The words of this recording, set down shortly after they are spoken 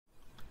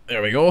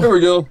There we go. There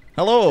we go.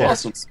 Hello.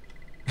 Awesome.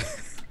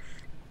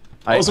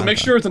 Also, make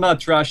sure to not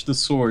trash the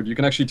sword. You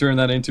can actually turn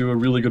that into a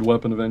really good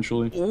weapon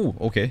eventually. Oh,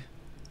 okay.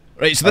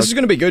 Right, so this is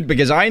going to be good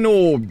because I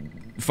know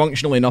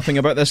functionally nothing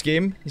about this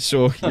game,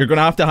 so you're going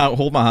to have to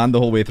hold my hand the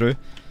whole way through.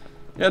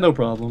 Yeah, no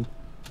problem.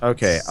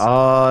 Okay,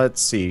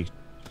 let's see.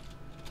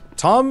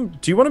 Tom,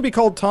 do you want to be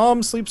called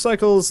Tom? Sleep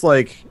Cycles?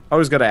 Like, I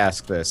always gotta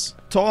ask this.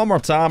 Tom or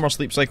Tam or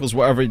Sleep Cycles,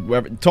 whatever.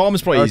 Tom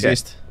is probably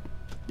easiest.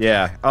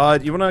 Yeah.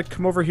 You want to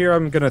come over here?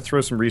 I'm gonna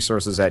throw some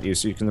resources at you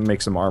so you can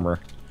make some armor.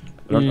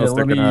 I don't know if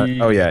they're gonna...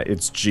 Oh yeah,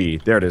 it's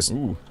G. There it is.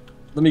 Ooh.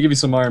 Let me give you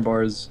some iron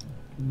bars.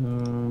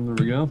 There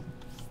we go.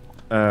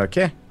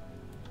 Okay.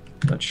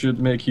 That should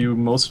make you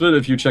most of it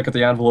if you check out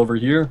the anvil over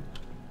here.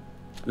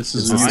 This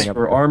is used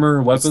for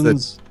armor,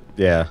 weapons.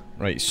 Yeah.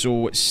 Right,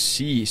 so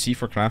C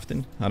for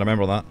crafting. I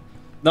remember that.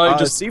 No,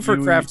 just C for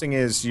crafting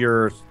is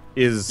your...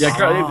 it's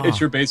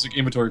your basic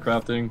inventory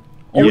crafting.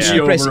 Oh, You so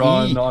you press over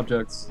E. on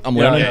objects. I'm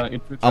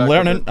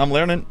learning. I'm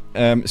learning.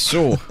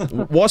 So,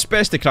 what's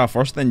best to craft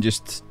first then?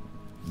 Just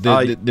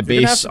the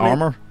base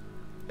armor?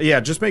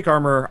 Yeah, just make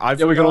armor. We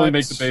can only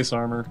make the base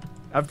armor.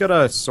 I've got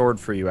a sword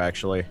for you,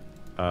 actually.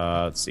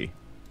 Let's see.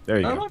 There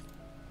you go.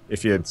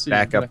 If you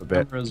back up a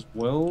bit. As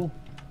well.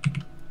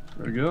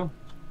 There we go.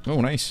 Oh,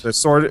 nice. The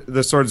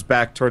sword's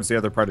back towards the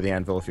other part of the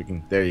anvil. If you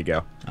can, there you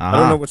go. I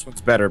don't know which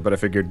one's better, but I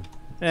figured,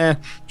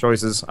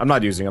 choices. I'm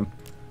not using them.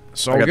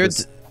 So good.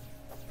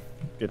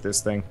 Get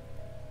this thing.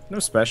 No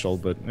special,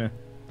 but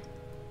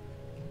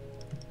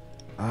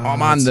oh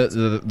man,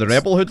 the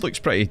rebel hood looks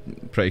pretty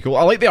cool.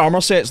 I like the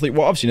armor sets. Like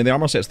what I've seen of the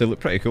armor sets, they look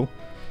pretty cool.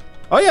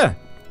 Oh yeah.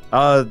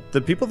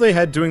 The people they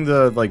had doing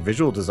the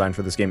visual design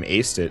for this game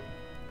aced it.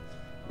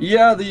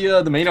 Yeah,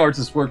 the main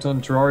artist worked on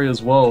Terraria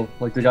as well,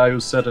 like the guy who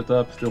set it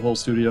up, the whole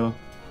studio.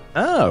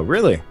 Oh,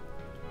 really?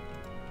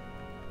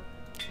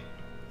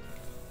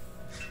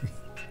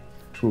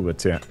 Hula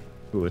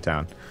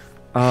Town.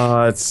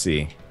 Let's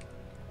see.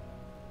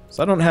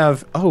 So I don't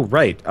have... Oh,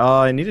 right.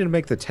 I needed to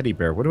make the teddy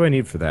bear. What do I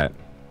need for that?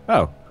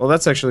 Oh, well,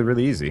 that's actually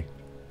really easy.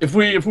 If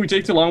we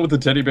take too long with the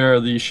teddy bear,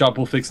 the shop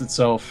will fix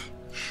itself.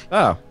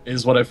 Oh.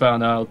 Is what I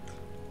found out.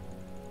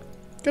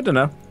 Good to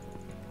know.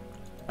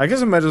 I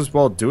guess I might as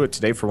well do it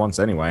today for once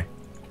anyway.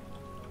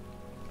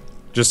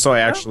 Just so I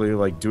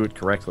actually do it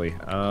correctly.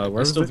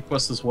 Where's still the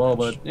quest as well,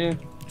 but yeah.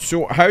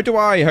 So how do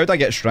I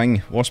get string?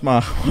 What's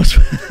my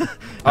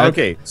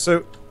Okay,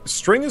 so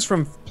string is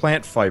from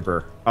plant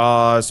fiber.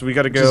 So we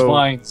gotta go just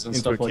vines and into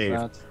stuff a like cave.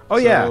 that. Oh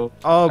yeah.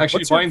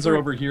 Actually vines are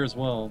over here as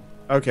well.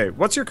 Okay,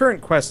 what's your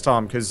current quest,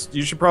 Tom? Because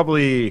you should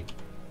probably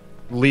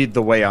lead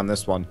the way on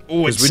this one.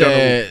 Oh, it's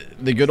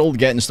the good old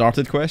getting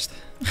started quest.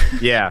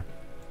 Yeah.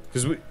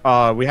 Because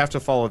we have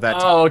to follow that.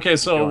 Oh, okay.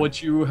 So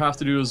what you have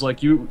to do is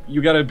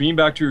you gotta beam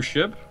back to your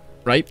ship,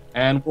 right?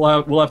 And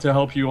we'll have to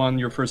help you on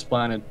your first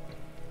planet,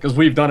 because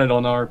we've done it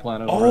on our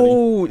planet already.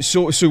 Oh,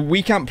 so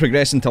we can't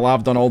progress until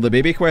I've done all the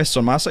baby quests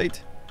on my side.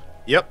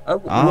 Yep.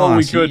 Well,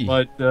 we could,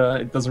 but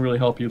it doesn't really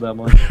help you that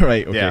much.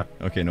 Right. Okay. Yeah.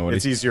 Okay. No worries.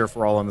 It's easier if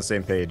we're all on the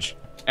same page.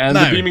 And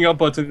the beaming up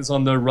button is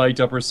on the right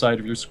upper side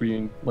of your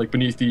screen, like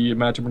beneath the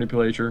matter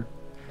manipulator.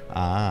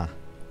 Ah.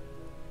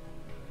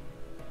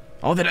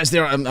 Oh, there is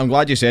there. I'm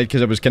glad you said,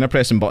 because I was kind of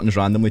pressing buttons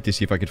randomly to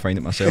see if I could find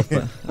it myself.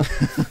 But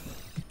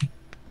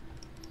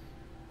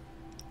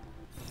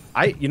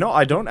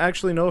I don't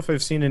actually know if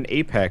I've seen an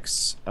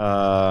Apex.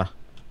 Let's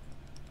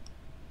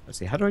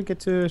see. How do I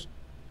get to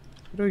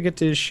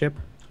his ship?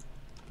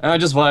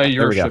 Just via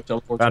your ship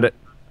teleport. Found it.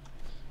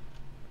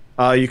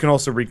 You can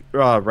also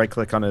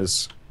right-click on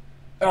his.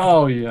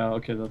 Oh yeah.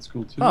 Okay, that's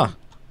cool too. Huh.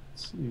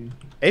 Let's see.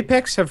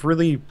 Apex have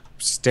really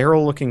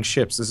sterile-looking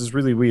ships. This is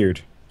really weird.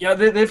 Yeah,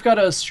 they've got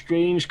a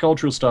strange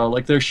cultural style.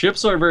 Like, their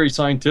ships are very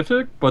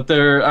scientific, but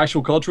their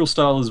actual cultural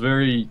style is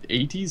very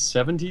 80s,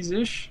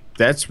 70s-ish.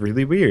 That's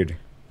really weird.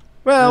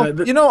 Well,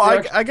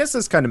 I guess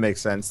this kind of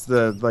makes sense.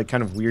 The,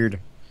 kind of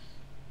weird...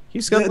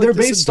 He's got, they're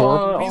based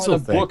on a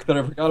book that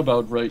I forgot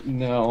about right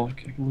now. I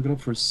can look it up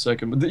for a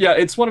second. But yeah,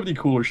 it's one of the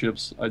cooler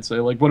ships, I'd say.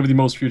 Like, one of the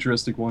most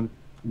futuristic ones.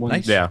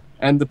 Nice. Yeah.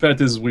 And the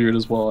pet is weird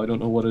as well. I don't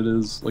know what it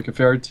is. Like a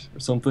ferret or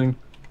something.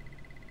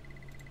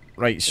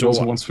 Right, so... It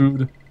also wants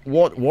food.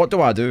 What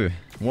do I do?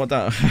 What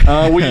that?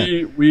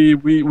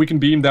 we can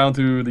beam down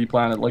to the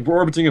planet. Like, we're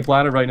orbiting a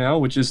planet right now,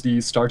 which is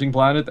the starting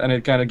planet, and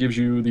it kind of gives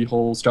you the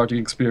whole starting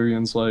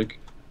experience, like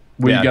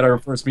we get our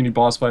first mini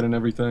boss fight and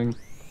everything.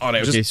 Oh,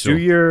 right, okay,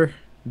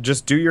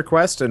 just do your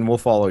quest, and we'll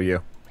follow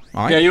you.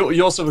 Yeah,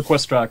 you also have a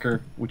quest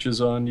tracker, which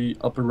is on the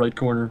upper right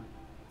corner.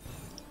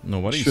 No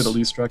worries. Should at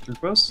least track your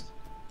quest.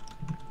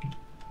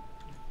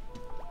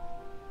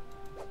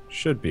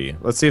 Should be.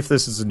 Let's see if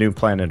this is a new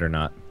planet or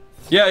not.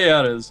 Yeah,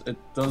 it is. It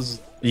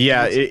does.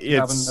 Yeah, it's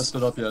haven't messed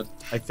it up yet.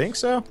 I think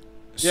so.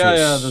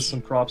 Yeah, there's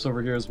some crops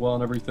over here as well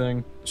and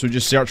everything. So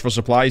just search for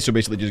supplies. So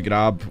basically, just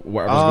grab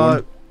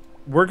whatever's going.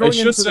 We're going. It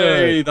should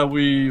say that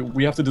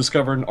we have to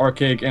discover an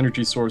archaic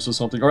energy source or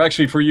something. Or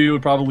actually, for you,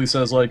 it probably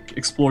says like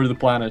explore the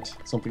planet,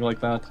 something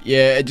like that.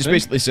 Yeah, it just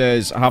basically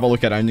says have a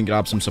look around and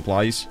grab some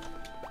supplies.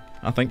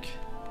 I think.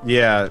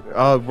 Yeah,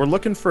 we're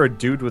looking for a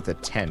dude with a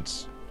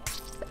tent.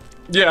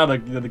 Yeah,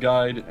 the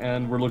guide,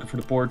 and we're looking for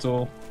the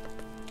portal.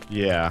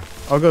 Yeah.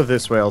 I'll go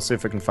this way. I'll see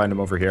if I can find him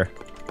over here.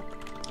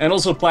 And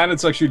also,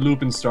 planets actually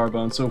loop in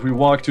Starbound, so if we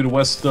walk to the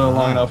west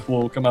long enough,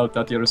 we'll come out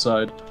at the other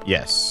side.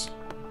 Yes.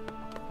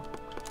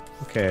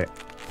 Okay.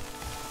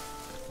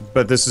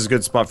 But this is a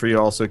good spot for you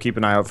to also keep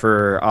an eye out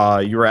for,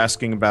 you were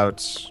asking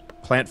about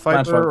plant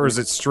fiber, or is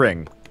it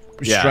string?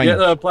 String.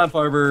 Yeah, plant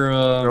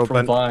fiber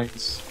from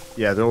vines.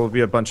 Yeah, there will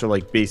be a bunch of,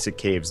 like, basic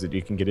caves that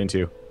you can get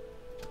into.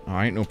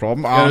 Alright, no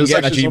problem. Yeah, I'm there's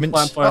getting actually some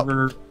achievements. plant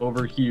fiber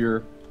over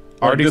here.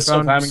 Already this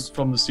stuff found... hanging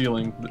from the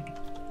ceiling.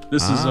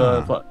 This is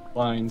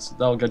vines.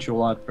 That'll get you a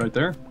lot right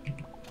there.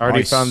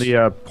 Already found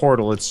the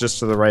portal. It's just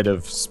to the right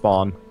of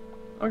spawn.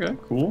 Okay,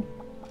 cool.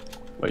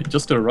 Wait,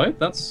 just to the right?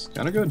 That's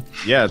kind of good.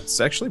 Yeah,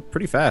 it's actually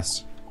pretty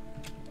fast.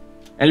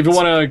 And if you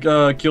want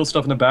to kill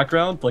stuff in the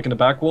background, like in the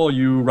back wall,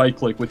 you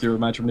right-click with your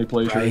magic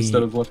manipulation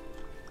instead of left.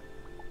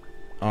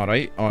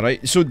 Alright,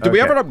 alright. So, do we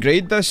ever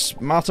upgrade this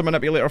matter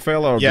manipulator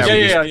fella? Or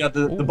Yeah.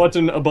 The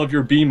button above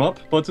your beam up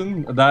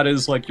button, that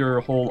is like your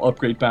whole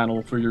upgrade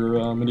panel for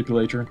your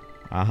manipulator.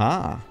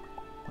 Aha.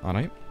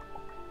 Alright.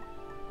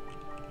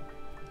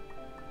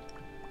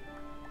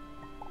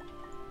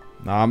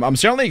 I'm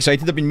certainly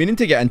excited. I've been meaning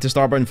to get into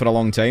Starbound for a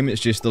long time. It's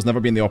just there's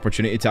never been the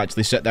opportunity to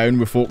actually sit down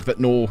with folk that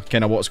know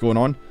kind of what's going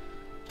on.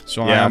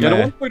 So yeah, the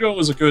 1.0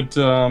 was a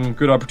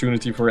good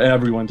opportunity for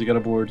everyone to get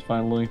aboard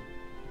finally,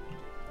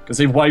 because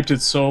they've wiped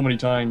it so many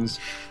times.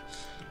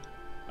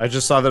 I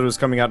just saw that it was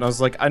coming out, and I was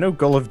like, I know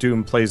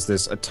GullofDoom plays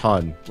this a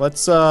ton.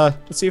 Let's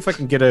see if I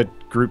can get a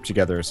group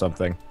together or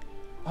something.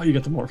 Oh, you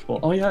got the morph ball.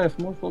 Oh yeah, I have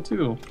morph ball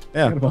too.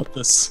 Yeah. What about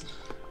this?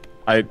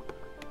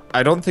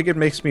 I don't think it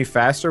makes me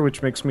faster,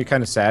 which makes me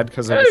kind of sad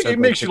because it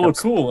makes you look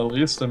cool at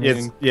least. I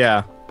mean,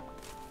 yeah.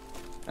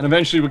 And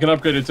eventually we can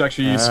upgrade it to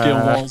actually scale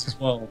walls as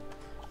well.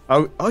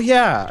 Oh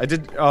yeah, I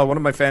did. One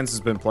of my fans has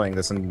been playing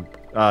this and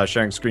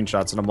sharing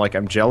screenshots, and I'm like,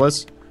 I'm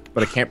jealous,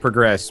 but I can't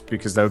progress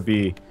because that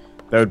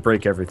would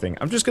break everything.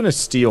 I'm just gonna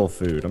steal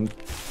food.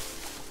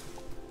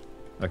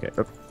 Okay.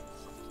 Oh.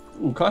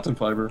 Ooh, cotton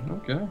fiber.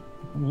 Okay.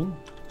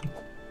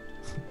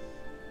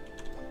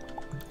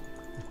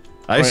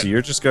 I see.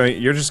 You're just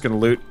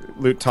gonna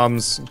loot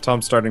Tom's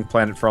starting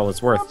planet for all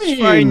it's worth. I mean,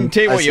 fine,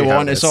 take what you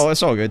want. It's all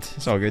good.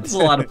 It's all good. There's a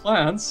lot of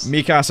plants.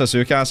 Mikasa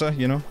Sukasa,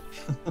 you know.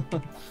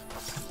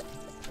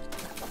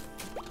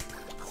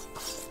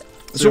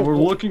 So we're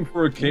looking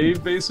for a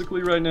cave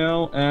basically right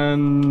now,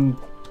 and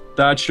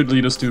that should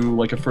lead us to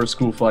like a first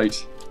school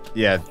fight.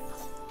 Yeah.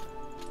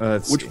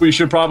 Which we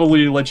should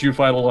probably let you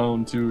fight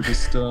alone to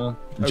just to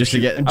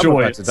get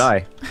enjoy it. To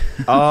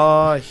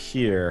die.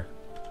 Here,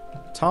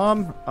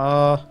 Tom.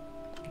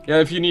 Yeah,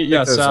 if you need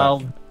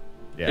salve.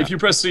 Yeah. If you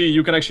press C,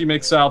 you can actually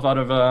make salve out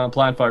of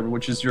plant fiber,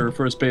 which is your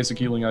first basic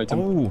healing item.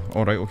 Oh,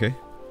 all right, okay.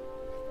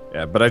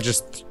 Yeah, but I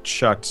just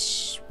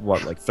chucked,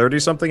 what, like 30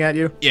 something at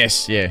you?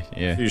 Yes, yeah.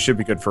 You should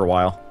be good for a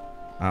while.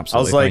 Absolutely,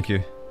 I was like, thank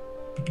you.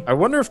 I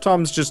wonder if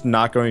Tom's just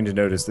not going to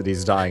notice that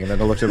he's dying, and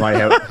then I looked at my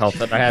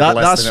health and I had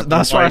less than it.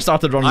 That's why I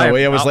started running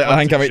away. I was like, I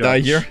think I might die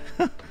here.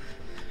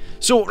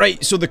 So,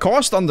 right, so the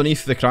cost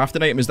underneath the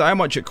crafting item, is that how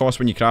much it costs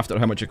when you craft it, or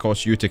how much it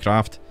costs you to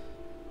craft?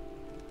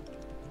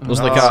 There's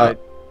like a...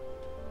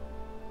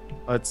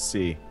 Let's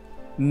see.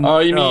 You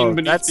mean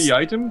beneath the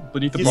item?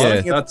 Beneath the bar?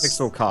 Yeah, that's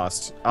pixel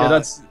cost.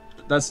 Yeah,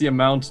 that's the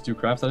amount to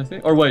craft, I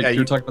think. Or wait,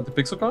 you're talking about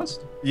the pixel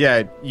cost?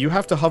 Yeah, you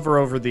have to hover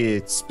over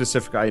the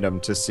specific item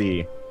to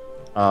see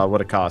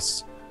what it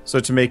costs. So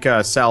to make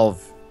a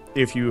salve,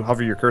 if you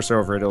hover your cursor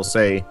over it, it'll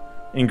say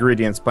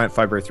ingredients, plant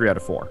fiber, 3 out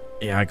of 4.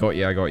 Yeah, I got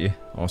you.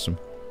 Awesome.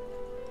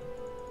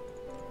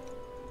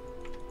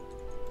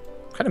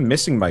 I'm kind of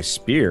missing my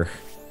spear.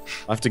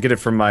 I'll have to get it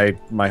from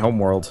my home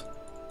world.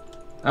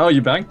 Oh,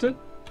 you banked it?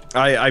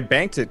 I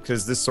banked it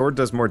because this sword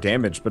does more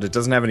damage, but it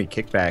doesn't have any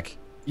kickback.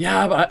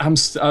 Yeah, but I'm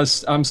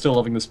still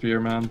loving the spear,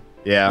 man.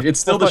 Yeah. Like, it's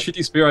still the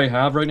shitty spear I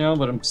have right now,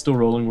 but I'm still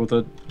rolling with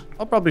it.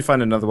 I'll probably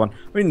find another one.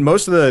 I mean,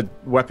 most of the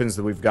weapons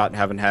that we've gotten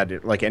haven't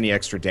had like any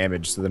extra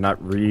damage, so they're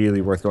not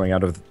really worth going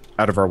out of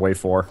our way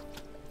for.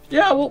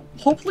 Yeah, well,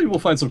 hopefully we'll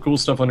find some cool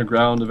stuff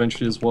underground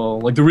eventually as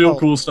well. Like, the real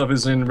cool stuff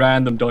is in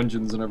random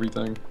dungeons and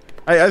everything.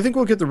 I think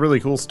we'll get the really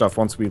cool stuff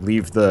once we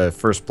leave the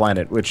first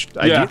planet, which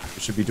I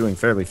should be doing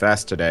fairly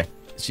fast today.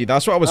 See,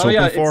 that's what I was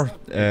hoping for.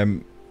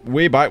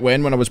 Way back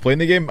when I was playing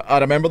the game, I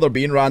remember there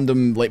being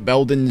random like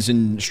buildings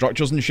and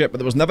structures and shit, but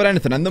there was never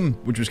anything in them,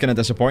 which was kind of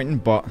disappointing,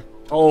 but...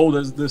 Oh,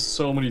 there's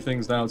so many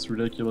things now, it's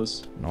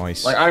ridiculous.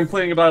 Nice. Like, I'm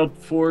playing about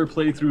 4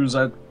 playthroughs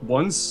at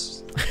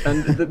once,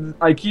 and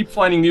I keep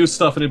finding new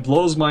stuff, and it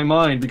blows my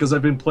mind, because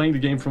I've been playing the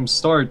game from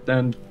start,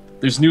 and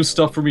there's new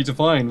stuff for me to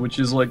find, which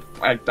is like,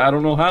 I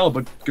don't know how,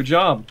 but good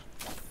job.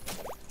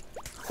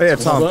 Hey, yeah,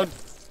 Tom.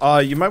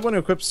 You might want to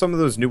equip some of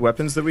those new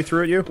weapons that we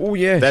threw at you. Oh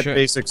yeah, that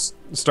basic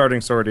starting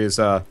sword is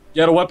Yeah,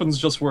 the weapons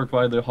just work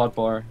by the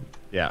hotbar.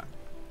 Yeah.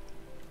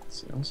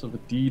 Let's see, I also have a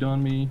deed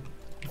on me.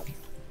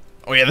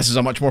 Oh yeah, this is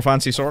a much more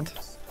fancy sword.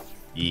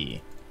 Yeah.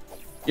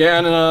 Yeah,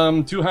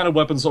 and two-handed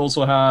weapons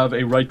also have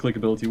a right-click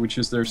ability, which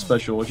is their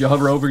special. If you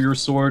hover over your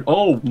sword,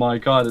 oh my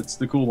god, it's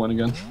the cool one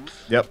again.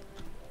 Yep.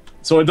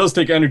 So it does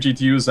take energy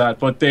to use that,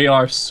 but they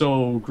are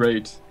so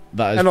great.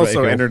 That is And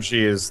also cool.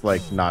 energy is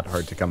like not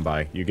hard to come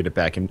by. You get it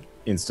back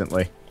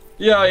instantly.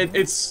 Yeah,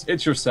 it's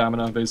your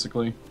stamina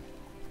basically,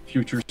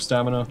 future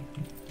stamina.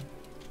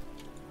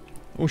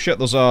 Oh shit!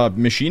 There's a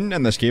machine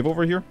in this cave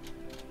over here.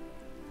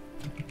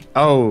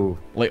 Oh,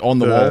 Like on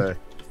the wall.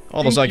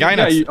 Oh, there's a guy in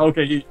it.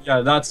 Okay,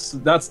 yeah, that's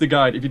the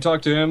guide. If you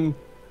talk to him,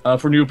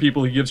 for new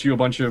people, he gives you a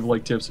bunch of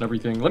like tips and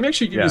everything. Let me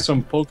actually give you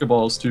some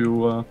Pokeballs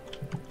to.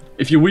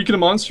 If you weaken a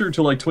monster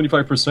to like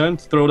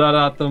 25%, throw that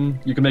at them.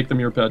 You can make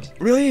them your pet.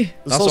 Really?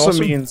 This also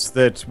means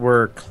that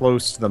we're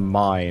close to the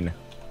mine.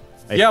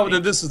 Well,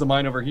 this is the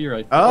mine over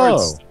here.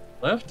 Oh,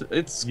 left.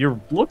 You're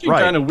looking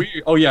kind of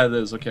weird. Oh yeah, it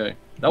is. Okay,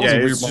 that was a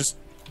weird. Just,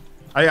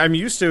 I'm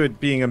used to it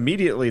being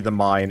immediately the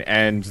mine,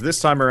 and this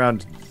time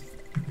around,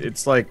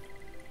 it's like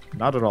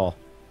not at all.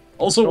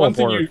 Also, one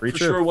thing you for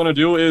sure want to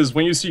do is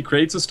when you see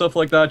crates and stuff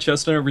like that,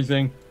 chests and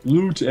everything,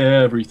 loot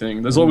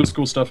everything. There's always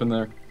cool stuff in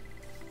there.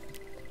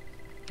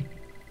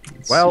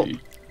 Well,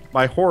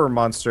 my horror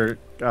monster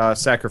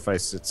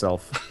sacrificed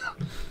itself.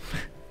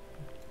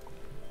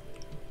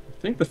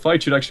 I think the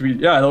fight should actually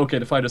be... Yeah, okay,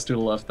 the fight is to the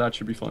left. That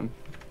should be fun.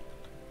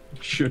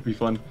 Should be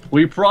fun.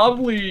 We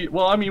probably...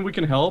 Well, I mean, we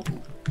can help.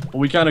 But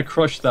we kind of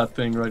crushed that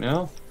thing right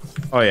now.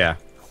 Oh, yeah.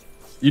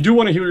 You do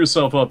want to heal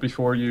yourself up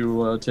before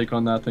you take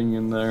on that thing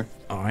in there.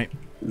 Alright.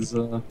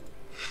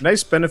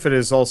 Nice benefit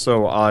is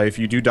also, if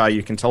you do die,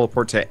 you can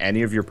teleport to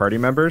any of your party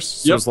members.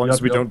 So as long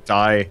as we don't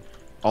die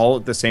all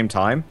at the same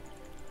time,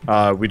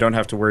 we don't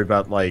have to worry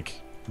about, like,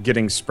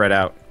 getting spread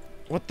out.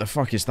 What the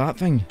fuck is that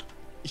thing?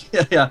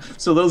 Yeah.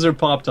 So those are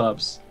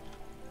Pop-Tops.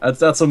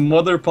 That's a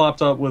mother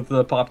Pop-Top with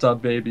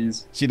Pop-Top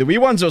babies. See, the wee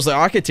ones, I was like,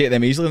 I could take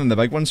them easily, and the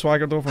big one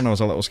swaggered over, and I was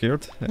a little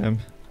scared.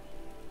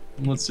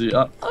 Let's see.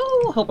 I'll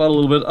help out a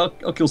little bit.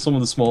 I'll kill some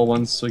of the small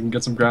ones so I can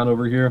get some ground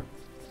over here.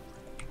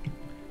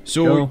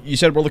 So, you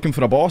said we're looking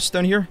for a boss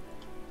down here?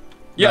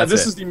 Yeah,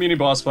 this is the mini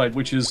boss fight,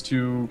 which is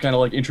to kind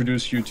of like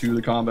introduce you to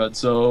the combat.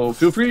 So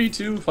feel free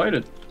to fight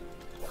it.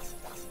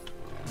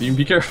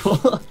 Be careful.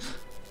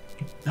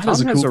 That Tom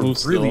is a has cool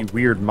a really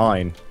weird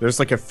mine. There's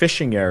like a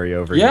fishing area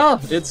over here. Yeah,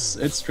 it's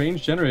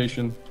strange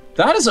generation.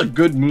 That is a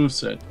good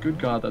moveset. Good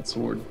god, that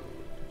sword.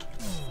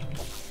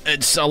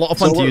 It's a lot of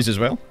fun to use as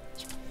well.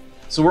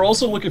 So we're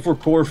also looking for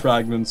core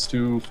fragments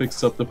to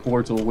fix up the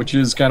portal, which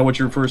is kind of what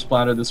your first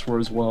planted is for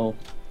as well.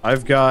 I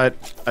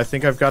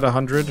think I've got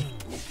 100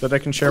 that I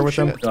can share with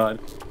them. God.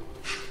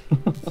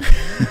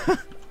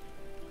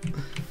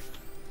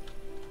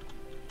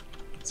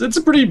 It's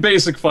a pretty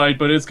basic fight,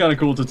 but it's kind of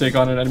cool to take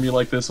on an enemy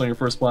like this on your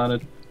first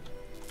planet.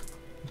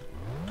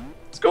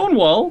 It's going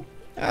well.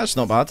 Yeah, that's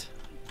not bad.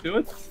 Do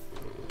it.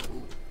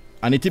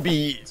 I need to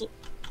be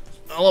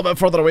a little bit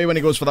further away when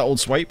he goes for that old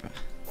swipe.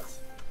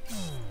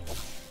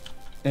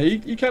 Yeah,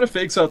 he kind of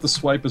fakes out the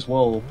swipe as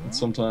well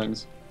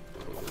sometimes.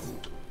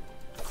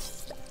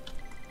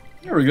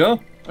 There we go.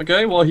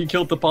 Okay, well he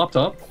killed the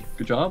Pop-Top.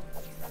 Good job.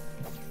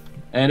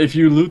 And if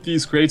you loot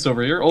these crates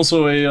over here,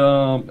 also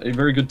a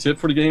very good tip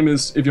for the game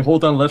is if you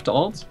hold down left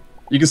alt,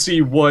 you can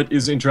see what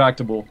is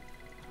interactable.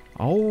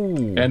 Oh.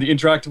 And the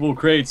interactable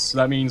crates,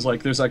 that means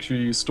like there's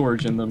actually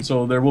storage in them,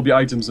 so there will be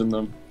items in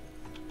them.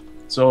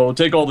 So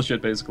take all the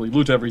shit basically,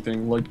 loot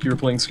everything, like you're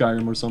playing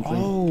Skyrim or something.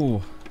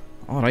 Oh.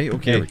 Alright,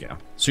 okay. There we go.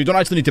 So you don't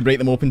actually need to break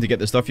them open to get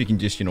the stuff, you can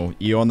just, you know,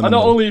 E on them.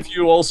 Not only if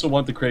you also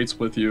want the crates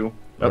with you.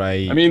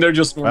 Right. I mean, they're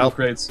just normal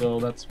crates, so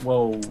that's,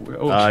 whoa.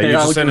 Okay, you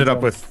just ended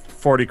up with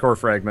 40 core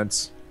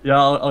fragments. Yeah,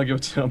 I'll give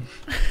it to him.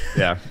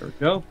 Yeah. There we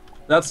go.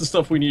 That's the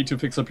stuff we need to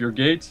fix up your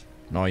gate.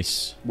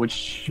 Nice.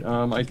 Which,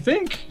 I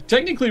think,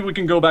 technically we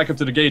can go back up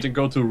to the gate and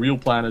go to a real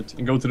planet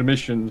and go to the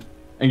mission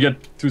and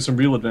get through some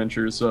real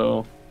adventures,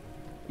 so...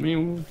 I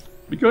mean,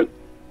 we could.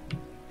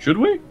 Should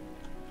we?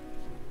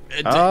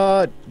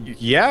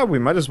 Yeah, we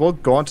might as well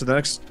go on to the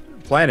next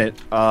planet.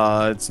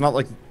 It's not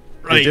like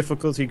the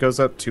difficulty goes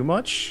up too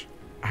much.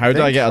 How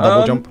do I get a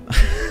double jump?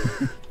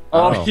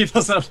 Oh, he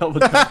doesn't have double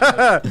jump.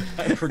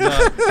 I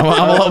forgot.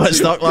 I'm a little bit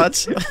stuck,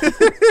 lads.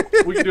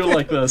 We can do it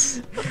like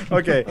this.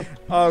 Okay,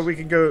 we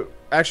can go...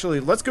 Actually,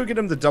 let's go get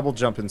him the double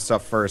jump and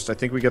stuff first. I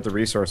think we get the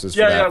resources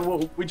for that. Yeah,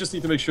 well, we just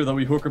need to make sure that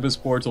we hook up his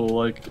portal.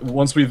 Like,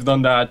 once we've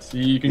done that,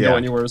 he can go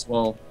anywhere as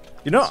well.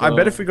 You know, I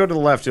bet if we go to the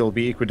left, it'll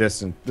be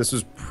equidistant. This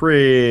was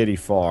pretty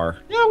far.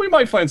 Yeah, we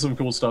might find some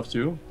cool stuff,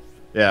 too.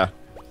 Yeah.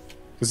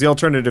 Because the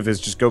alternative is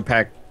just go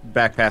back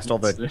past all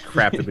the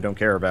crap that we don't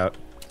care about.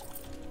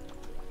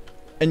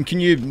 And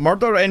can you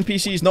murder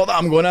NPCs? Not that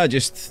I'm gonna,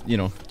 just, you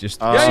know, just...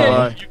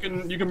 Yeah, you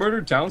can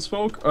murder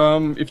townsfolk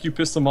if you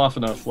piss them off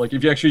enough. Like,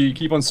 if you actually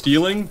keep on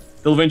stealing,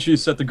 they'll eventually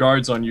set the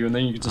guards on you, and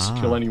then you can just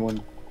kill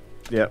anyone.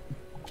 Yep.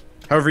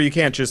 However, you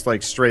can't just,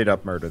 like, straight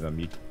up murder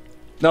them.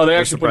 No, they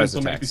actually put in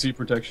some NPC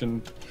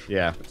protection.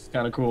 Yeah. It's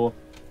kind of cool.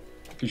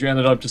 Because you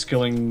ended up just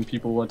killing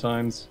people at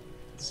times.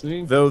 Let's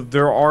see? Though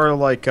there are,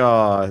 like,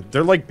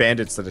 they're like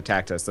bandits that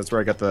attacked us. That's where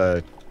I got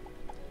the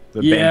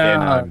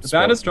bandana. The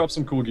bandits drop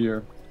some cool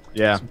gear.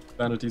 Yeah. Some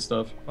vanity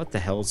stuff. What the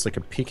hell? It's like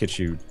a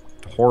Pikachu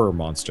horror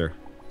monster.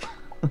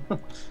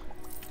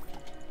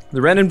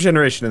 The random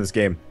generation in this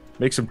game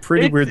makes some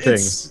pretty weird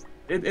things.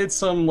 it's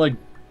some like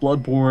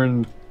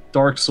Bloodborne,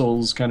 Dark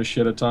Souls kind of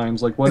shit at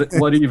times. Like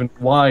what even?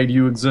 Why do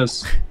you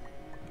exist?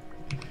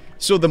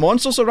 So the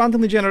monsters are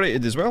randomly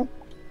generated as well?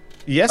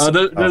 Yes.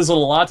 There's a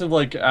lot of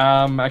like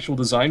actual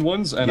design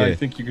ones, and I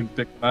think you can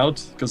pick them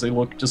out because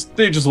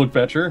they just look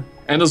better.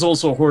 And there's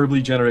also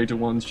horribly generated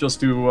ones just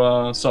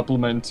to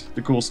supplement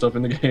the cool stuff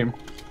in the game.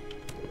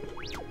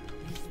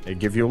 They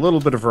give you a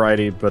little bit of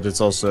variety, but it's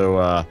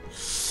also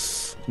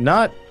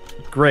not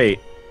great.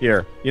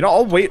 Here, you know,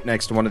 I'll wait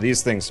next to one of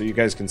these things so you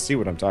guys can see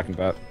what I'm talking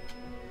about.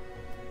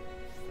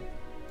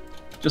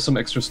 Just some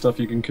extra stuff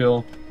you can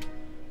kill.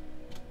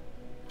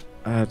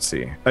 Let's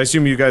see. I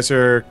assume you guys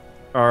are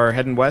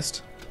heading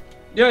west?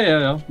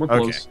 Yeah. We're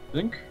close, I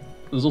think.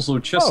 There's also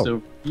a chest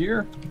over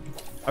here.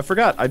 I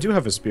forgot. I do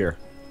have a spear.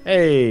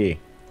 Hey!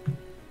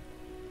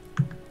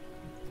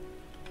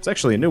 It's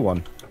actually a new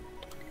one.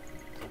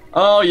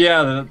 Oh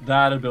yeah,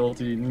 that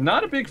ability.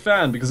 Not a big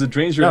fan because it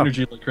drains your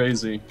energy like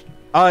crazy.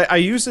 I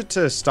use it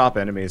to stop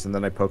enemies and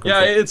then I poke them.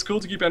 Yeah, it's cool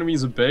to keep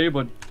enemies at bay,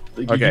 but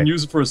you can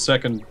use it for a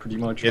second, pretty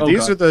much. Yeah,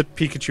 these are the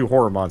Pikachu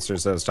horror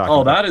monsters that I was talking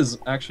about. Oh, that is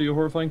actually a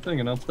horrifying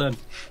thing, and I'm dead.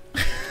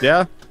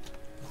 Yeah?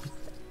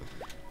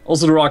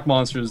 Also the rock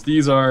monsters.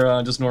 These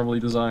are just normally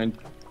designed.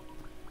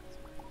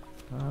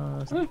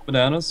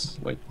 Bananas.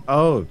 Wait.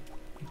 Oh.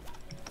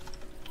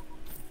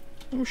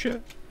 Oh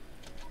shit.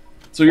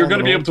 So you're going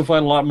to be able to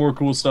find a lot more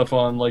cool stuff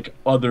on, like,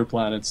 other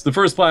planets. The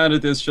first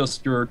planet is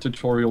just your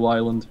tutorial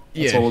island.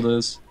 That's all it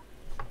is.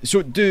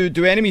 So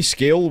do enemies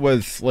scale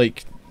with,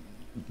 like,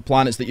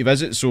 planets that you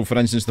visit? So, for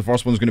instance, the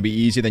first one's going to be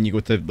easy, then you go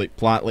to,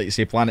 like,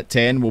 say, planet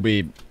 10 will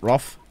be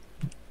rough?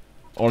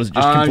 Or is it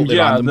just completely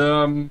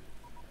random?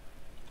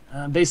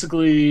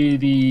 Basically,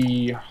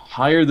 the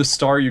higher the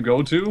star you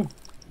go to,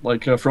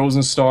 like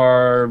Frozen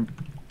Star,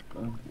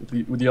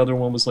 the other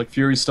one was, like,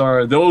 Fury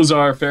Star, those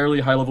are fairly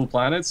high-level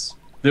planets.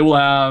 They will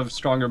have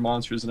stronger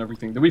monsters and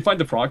everything. Did we find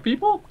the frog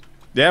people?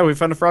 Yeah, we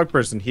found a frog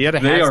person. He had a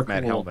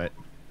hazmat helmet.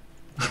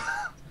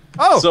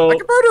 So, I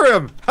can murder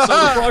him! So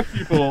the frog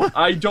people,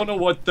 I don't know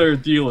what their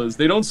deal is.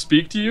 They don't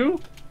speak to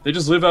you. They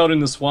just live out in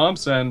the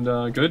swamps and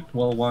good.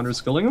 Well, Wander's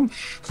killing them.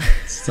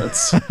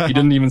 He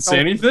didn't even say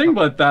anything,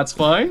 but that's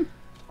fine.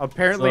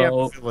 Apparently I'm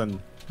a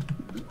villain.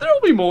 There'll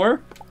be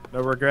more. No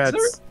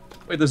regrets.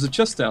 Wait, there's a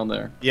chest down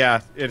there. Yeah,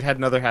 it had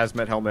another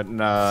hazmat helmet and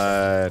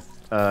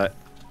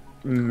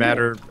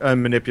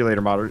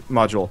manipulator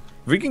module.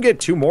 If we can get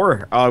 2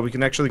 more, we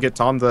can actually get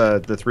Tom the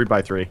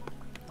 3x3.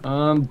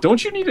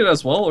 Don't you need it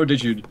as well, or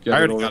did you get I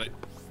already got it.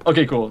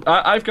 Okay, cool.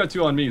 I've got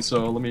 2 on me,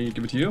 so let me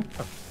give it to you.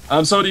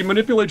 So the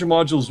manipulator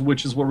modules,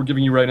 which is what we're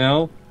giving you right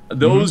now,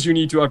 those you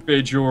need to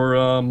upgrade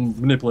your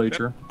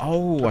manipulator.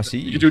 Oh, I see.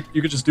 You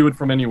could just do it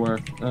from anywhere.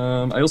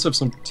 I also have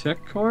some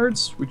tech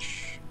cards,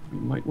 which we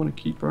might want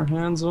to keep our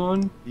hands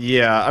on.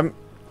 Yeah,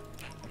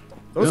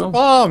 those are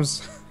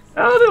bombs!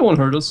 They won't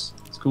hurt us.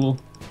 It's cool.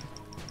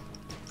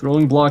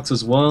 Throwing blocks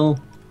as well.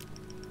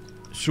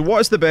 So what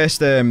is the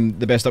best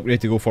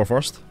upgrade to go for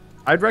first?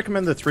 I'd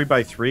recommend the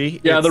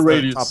 3x3. Yeah, it's the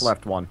radius. Top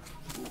left one.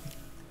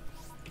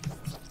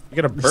 You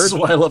get a bird. This is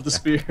why I love the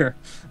spear.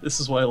 This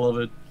is why I love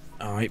it.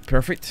 Alright,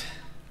 perfect.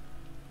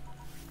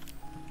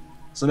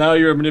 So now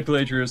your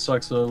manipulator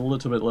sucks a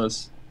little bit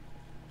less.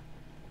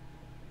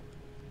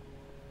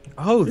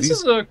 Oh, this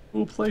is a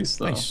cool place,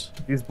 though. Nice.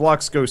 These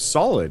blocks go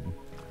solid.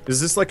 Is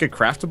this like a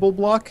craftable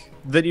block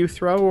that you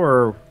throw,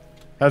 or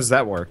how does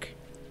that work?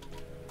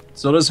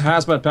 So there's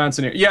hazmat pants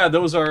in here. Yeah,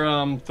 those are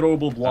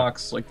throwable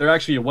blocks. Like, they're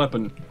actually a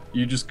weapon.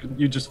 You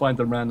just find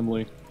them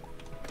randomly.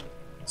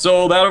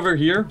 So that over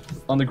here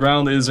on the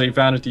ground is a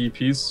vanity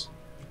piece,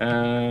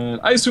 and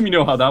I assume you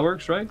know how that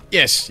works, right?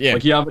 Yes. Yeah.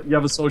 Like you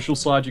have a social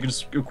slot. You can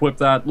just equip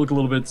that. Look a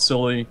little bit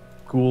silly,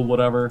 cool,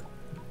 whatever.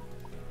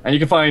 And you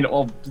can find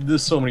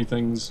there's so many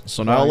things.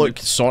 So now I look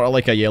sort of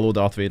like a yellow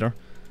Darth Vader.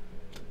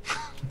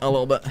 A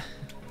little bit.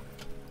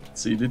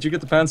 Let's see, did you get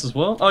the pants as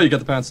well? Oh, you got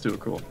the pants too.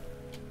 Cool.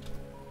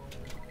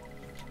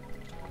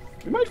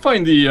 We might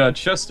find the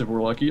chest if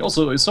we're lucky.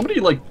 Also, is somebody,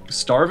 like,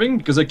 starving?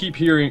 Because I keep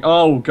hearing...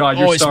 Oh, God,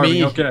 you're starving.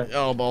 Me. Okay.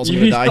 Oh, balls,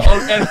 I'm gonna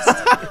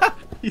die.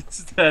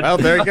 He's dead. Well,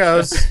 there it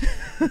goes.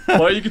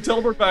 Well, you can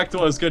teleport back to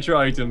us, get your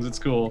items. It's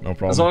cool. No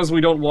problem. As long as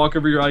we don't walk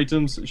over your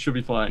items, it should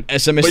be fine.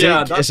 It's a mistake.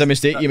 Yeah, it's a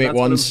mistake you make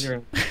once.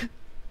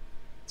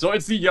 So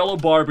it's the yellow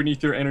bar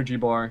beneath your energy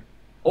bar.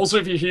 Also,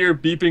 if you hear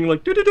beeping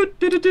like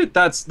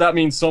that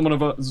means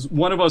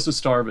one of us is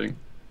starving.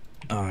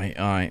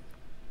 Alright.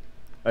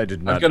 I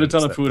did not. I've got a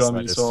ton of food on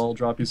me, so I'll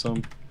drop you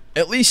some.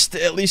 At least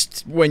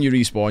when you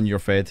respawn, you're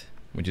fed,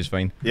 which is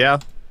fine. Yeah.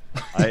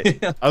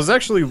 I was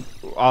actually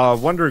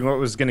wondering what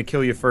was going to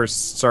kill you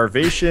first,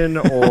 starvation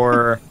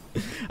or...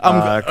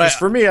 Because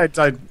for me, I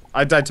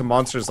died to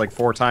monsters like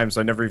 4 times,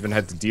 so I never even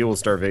had to deal with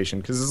starvation.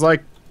 Because it's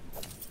like,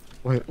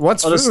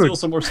 what's food? There's still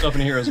some more stuff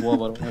in here as well,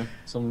 by the way.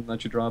 Something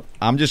that you dropped.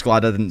 I'm just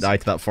glad I didn't die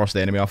to that first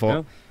enemy I fought.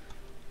 Yeah.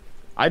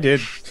 I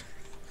did.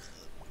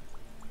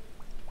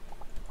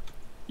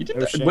 You did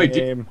that? Wait,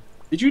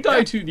 did you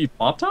die to the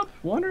pop top,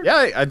 Wander?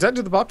 Yeah, I died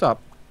to the pop top.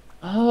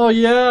 Oh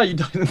yeah, you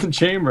died in the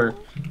chamber.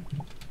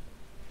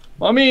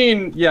 I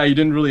mean, yeah, you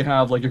didn't really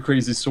have like a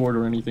crazy sword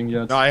or anything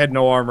yet. No, I had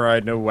no armor, I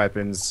had no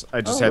weapons.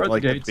 I just had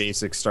like the gates.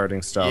 basic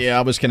starting stuff. Yeah,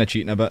 I was kind of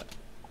cheating a bit.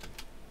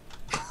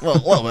 Well,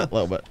 a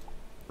little bit.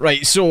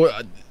 Right, so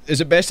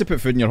is it best to put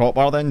food in your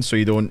hotbar then, so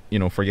you don't, you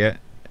know, forget?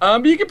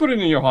 You can put it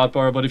in your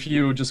hotbar, but if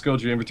you just go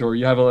to your inventory,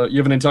 you have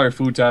an entire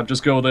food tab.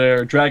 Just go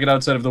there, drag it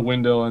outside of the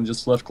window, and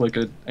just left click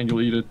it, and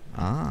you'll eat it.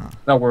 Ah,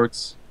 that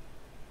works.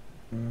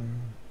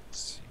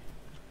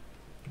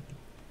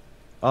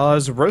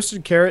 Is a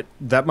roasted carrot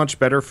that much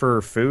better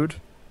for food?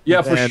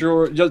 Yeah, for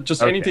sure.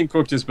 Just anything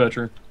cooked is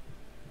better.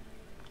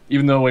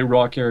 Even though a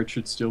raw carrot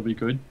should still be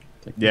good,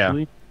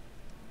 technically. Yeah.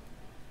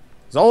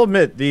 So I'll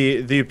admit,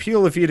 the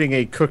appeal of eating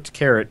a cooked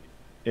carrot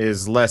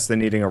is less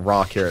than eating a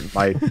raw carrot,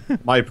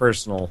 my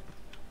personal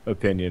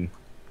opinion.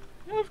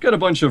 Yeah, I've got a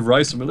bunch of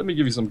rice, but let me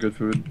give you some good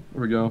food.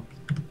 Here we go.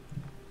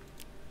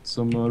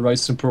 Some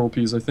rice and pearl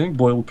peas, I think.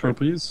 Boiled pearl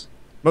peas.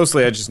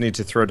 Mostly I just need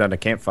to throw down a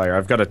campfire.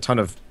 I've got a ton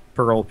of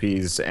pearl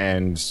peas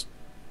and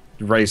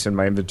rice in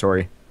my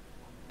inventory.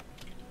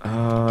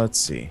 Let's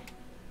see.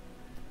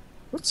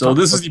 So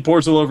this is the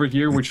portal over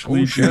here, which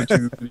leads you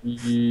to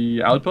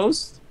the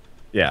outpost.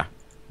 Yeah.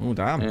 Oh,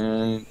 damn.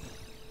 And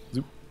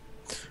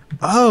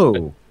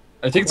oh!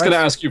 I think it's going to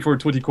ask you for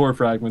 20 core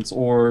fragments,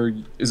 or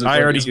is it...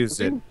 I already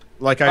used it.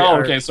 Like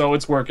okay, so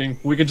it's working.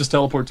 We can just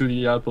teleport to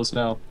the outpost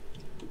now.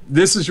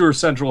 This is your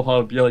central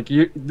hub. Yeah, like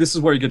this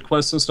is where you get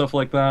quests and stuff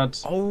like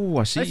that. Oh,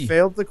 I see. I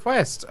failed the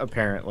quest,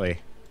 apparently.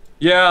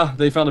 Yeah,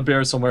 they found a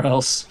bear somewhere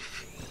else.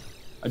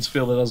 I just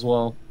failed it as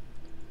well.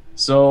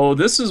 So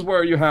this is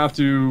where you have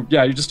to...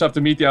 Yeah, you just have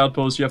to meet the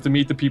outpost, you have to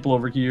meet the people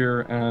over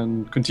here,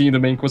 and continue the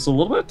main quest a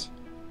little bit.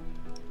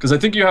 Because I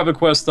think you have a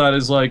quest that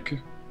is like...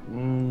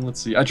 let's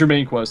see, at your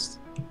main quest.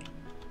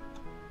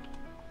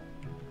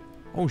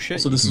 Oh shit,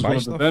 so this is one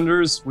of the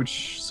vendors,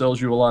 which sells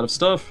you a lot of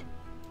stuff.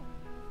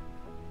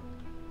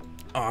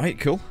 Alright,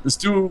 cool. There's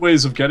two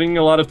ways of getting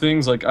a lot of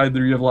things, like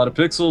either you have a lot of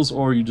pixels,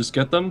 or you just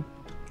get them.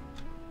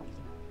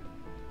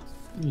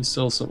 You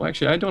sell some...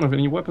 Actually, I don't have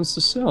any weapons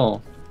to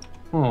sell.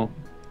 Oh.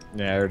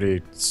 Yeah, I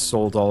already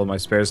sold all of my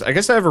spares. I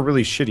guess I have a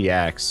really shitty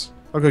axe.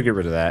 I'll go get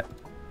rid of that.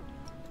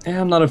 Yeah,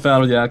 I'm not a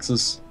fan of the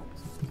axes.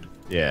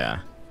 Yeah.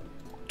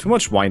 Too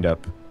much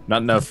wind-up.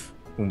 Not enough.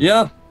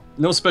 Yeah,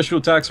 no special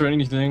attacks or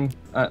anything.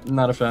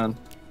 Not a fan.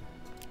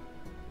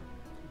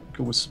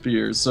 Go with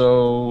spears.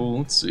 So,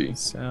 let's see.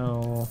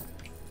 So...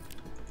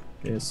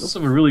 Yes. We also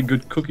have a really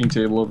good cooking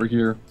table over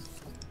here.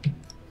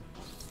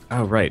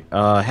 Oh, right.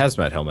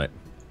 Hazmat helmet.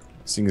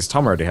 Seeing as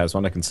Tom already has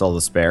one, I can sell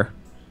the spare.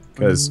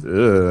 Because,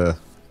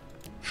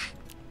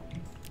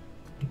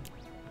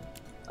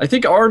 I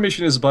think our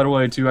mission is, by the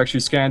way, to actually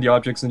scan the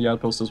objects in the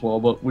outpost as well,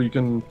 but we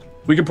can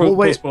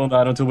postpone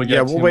that until we get to...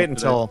 Yeah, we'll wait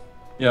until...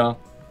 Yeah.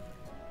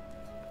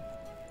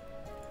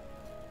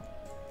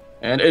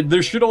 And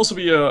there should also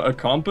be a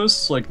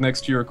compass, like,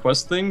 next to your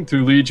quest thing,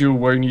 to lead you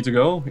where you need to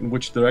go, in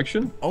which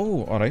direction.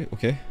 Oh, alright,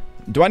 okay.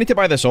 Do I need to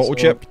buy this auto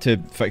chip to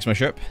fix my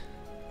ship?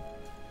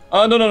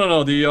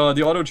 No. The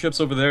auto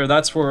chip's over there.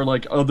 That's for,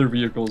 like, other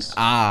vehicles.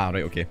 Ah,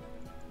 right, okay.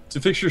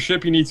 To fix your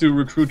ship, you need to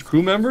recruit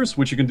crew members,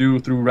 which you can do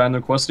through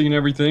random questing and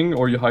everything,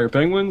 or you hire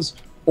penguins,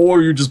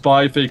 or you just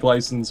buy a fake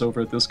license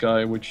over at this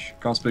guy, which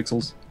costs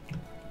pixels.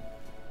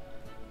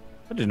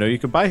 I didn't know you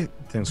could buy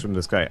things from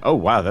this guy. Oh,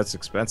 wow, that's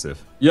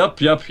expensive. Yep,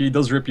 he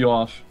does rip you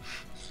off.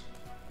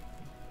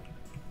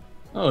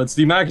 Oh, it's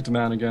the Maggot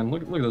Man again.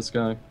 Look at this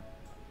guy.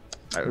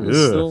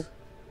 Also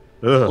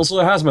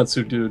a hazmat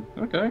suit dude.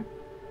 Okay.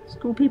 It's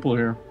cool people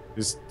here.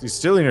 He's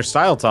stealing your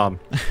style, Tom.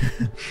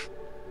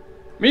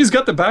 I mean, he's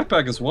got the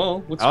backpack as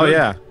well. Looks good.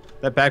 Yeah.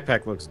 That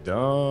backpack looks dumb.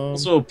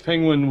 Also a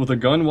penguin with a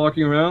gun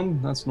walking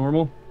around. That's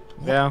normal.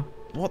 Yeah.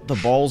 What the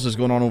balls is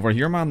going on over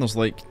here, man? There's,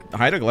 like,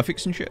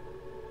 hieroglyphics and shit.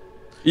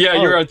 Yeah,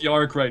 you're at the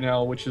Ark right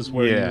now, which is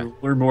where you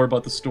learn more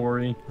about the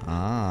story.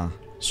 Ah.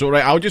 So,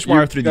 right, I'll just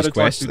wire through these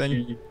quests,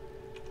 then?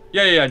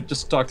 Yeah,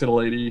 just talk to the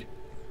lady.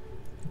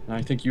 And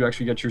I think you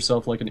actually get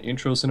yourself, like, an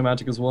intro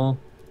cinematic as well.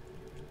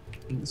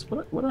 That's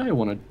what I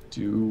want to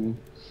do.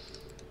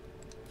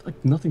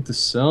 Like, nothing to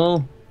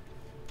sell.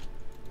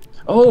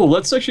 Oh,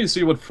 let's actually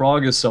see what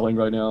Frog is selling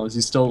right now. Is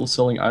he still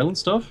selling island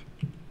stuff?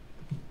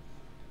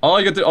 Oh,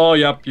 you get the... Oh,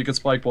 yep, you get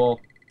Spike Ball.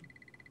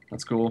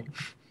 That's cool.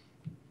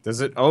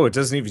 Does it? Oh, it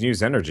doesn't even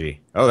use energy.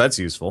 Oh, that's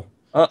useful.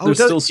 They're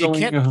still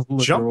selling... You can't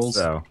jump,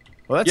 though.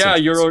 Well, that's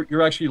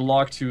you're actually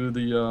locked to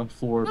the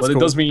floor. That's but it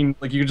does mean,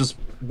 like, you can just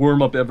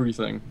worm up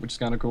everything, which is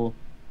kind of cool.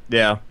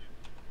 Yeah.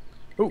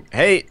 Oh,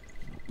 hey!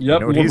 Yep, you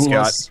know what he's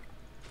got.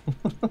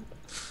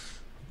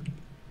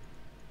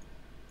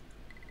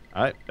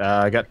 Alright,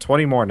 I got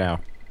 20 more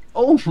now.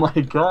 Oh my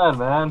god,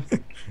 man.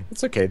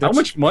 It's okay. How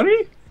much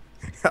money?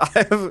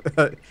 I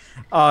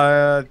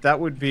have, that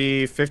would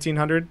be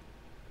 1,500.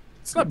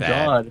 It's not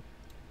bad. God.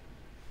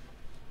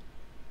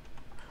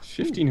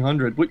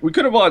 1,500. We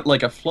could have bought,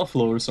 like, a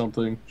Fluffalo or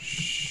something.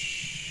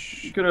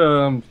 Shh. You could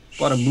have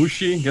bought a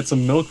Mushi, get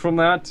some milk from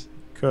that.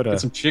 Coulda.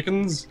 Get some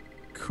chickens.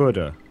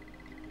 Coulda.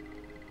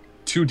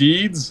 2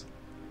 deeds.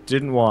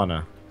 Didn't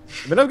wanna.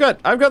 I mean, I've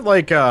got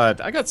like,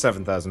 I got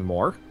 7,000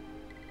 more.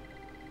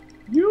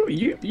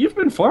 You've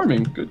been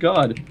farming. Good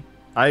God.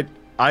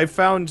 I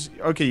found,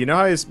 okay, you know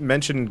how I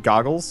mentioned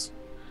goggles?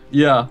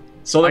 Yeah.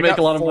 So they make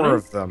a lot of money. 4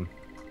 of them.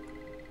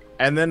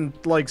 And then,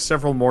 like,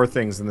 several more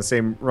things in the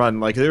same run.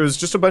 Like, there was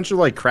just a bunch of,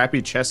 like,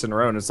 crappy chests in a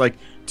row. And it's like,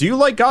 do you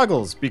like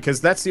goggles? Because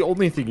that's the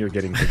only thing you're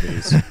getting for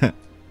these.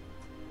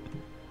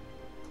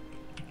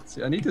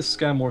 See, I need to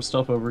scan more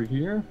stuff over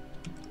here.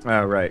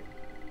 Oh, right.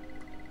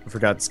 I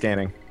forgot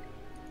scanning.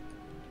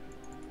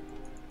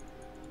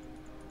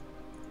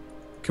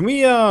 Can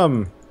we,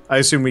 I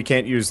assume we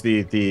can't use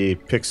the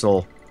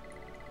pixel...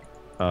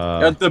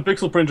 At the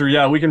pixel printer,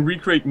 yeah, we can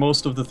recreate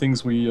most of the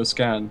things we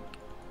scan.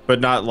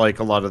 But not, like,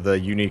 a lot of the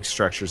unique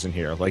structures in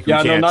here. Like,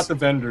 yeah, no, not the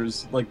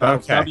vendors. Like,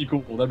 that'd be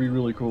cool. That'd be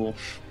really cool.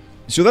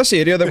 So this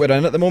area that we're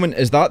in at the moment,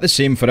 is that the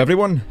same for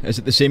everyone? Is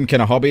it the same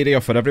kind of hub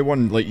area for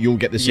everyone? Like, you'll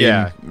get the same...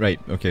 Yeah. Right,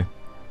 okay.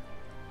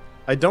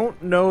 I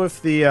don't know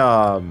if the,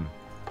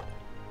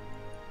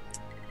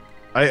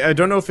 I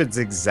don't know if it's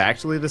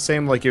exactly the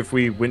same, like, if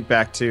we went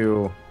back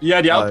to...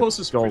 Yeah, the outpost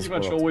is Gull's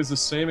pretty much world. always the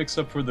same,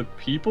 except for the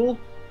people.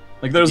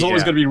 Like, there's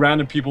always going to be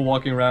random people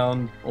walking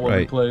around all over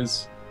the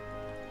place.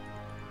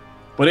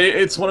 But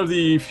it's one of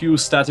the few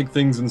static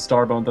things in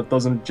Starbound that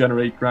doesn't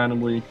generate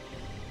randomly.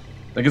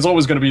 Like, it's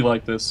always going to be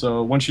like this,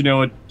 so once you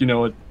know it, you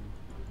know it.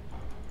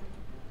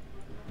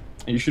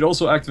 And you should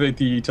also activate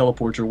the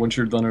teleporter once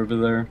you're done over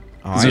there.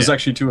 There's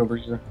actually 2 over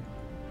here.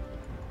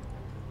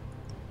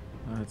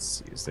 Let's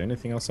see, is there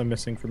anything else I'm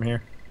missing from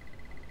here?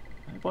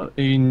 I bought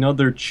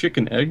another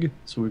chicken egg,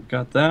 so we've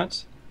got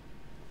that.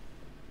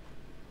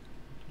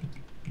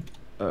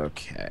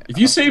 Okay. If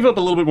you save up a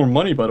little bit more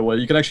money, by the way,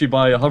 you can actually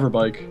buy a hover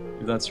bike,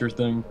 if that's your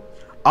thing.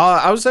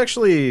 I was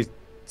actually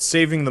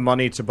saving the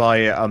money to buy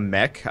a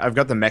mech. I've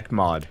got the mech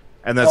mod.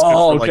 And that's good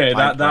for, okay,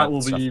 like, that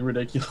will be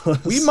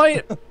ridiculous. We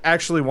might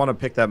actually want to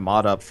pick that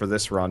mod up for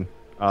this run.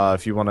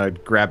 If you want to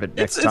grab it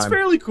next time. It's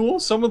fairly cool.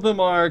 Some of them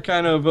are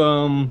kind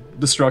of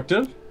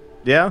destructive.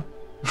 Yeah.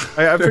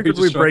 I figured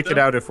we'd break it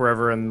out if we're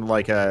ever in,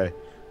 like, a...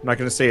 I'm not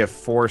going to say a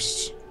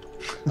forced...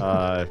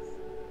 oh,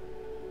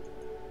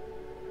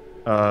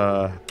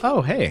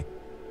 hey.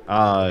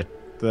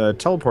 The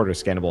teleporter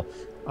scannable.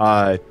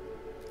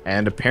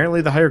 And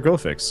apparently the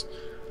hieroglyphics.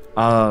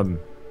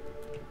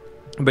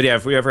 But yeah,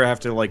 if we ever have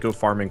to, like, go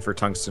farming for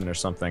tungsten or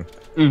something.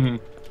 Mm-hmm.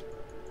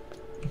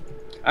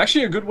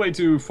 Actually, a good way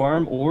to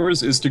farm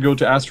ores is to go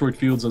to asteroid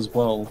fields as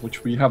well,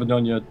 which we haven't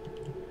done yet.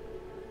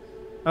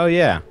 Oh,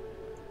 yeah.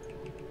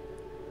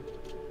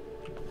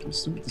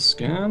 Let's do the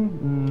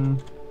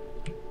scan.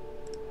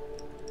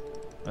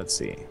 Let's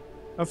see.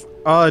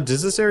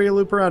 Does this area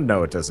loop around?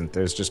 No, it doesn't.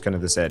 There's just kind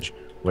of this edge.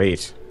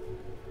 Wait.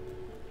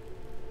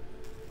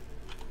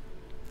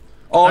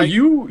 Oh,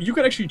 you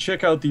could actually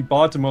check out the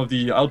bottom of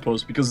the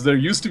outpost, because there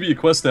used to be a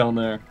quest down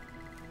there.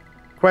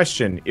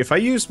 Question. If I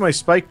use my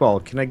spike ball,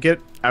 can I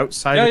get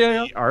outside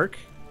of the arc?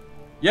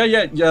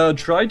 Yeah,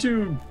 try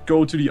to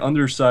go to the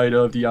underside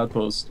of the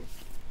outpost.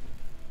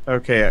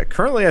 Okay,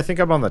 currently I think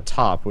I'm on the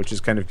top, which is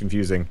kind of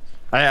confusing.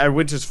 I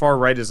went as far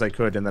right as I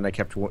could, and then I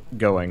kept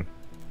going.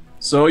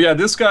 So yeah,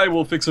 this guy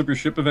will fix up your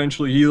ship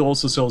eventually. He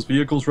also sells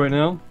vehicles right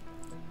now.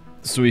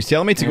 So he's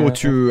telling me to go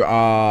to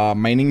a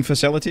mining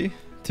facility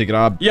to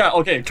grab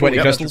 20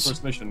 crystals. That's your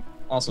first mission.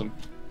 Awesome.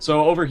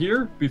 So over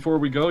here, before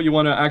we go, you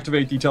want to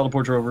activate the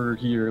teleporter over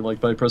here, like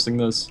by pressing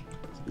this.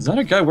 Is that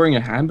a guy wearing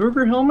a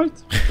hamburger helmet?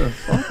 What the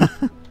fuck?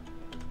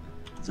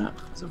 Is that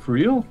for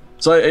real?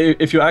 So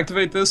if you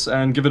activate this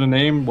and give it a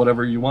name,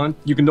 whatever you want,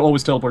 you can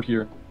always teleport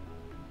here.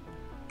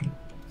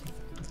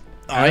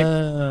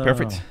 Alright,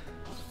 perfect.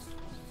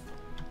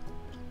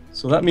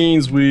 So that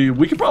means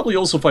we could probably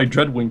also fight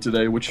Dreadwing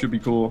today, which should be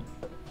cool.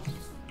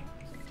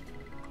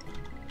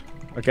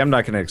 Okay, I'm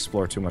not going to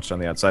explore too much on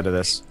the outside of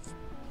this.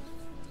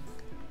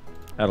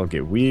 That'll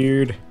get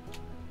weird.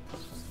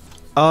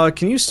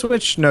 Can you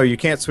switch? No, you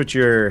can't switch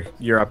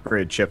your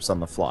upgrade chips on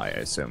the fly, I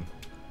assume.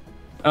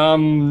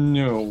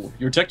 No.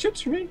 Your tech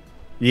chips, you mean?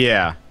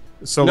 Yeah.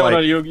 So no,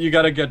 you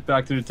gotta get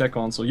back to the tech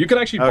console. You can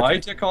actually buy a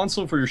tech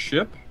console for your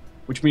ship,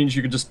 which means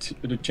you could just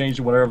change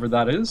to whatever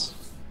that is.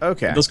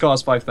 Okay. It does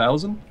cost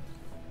 5,000.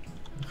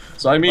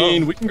 So I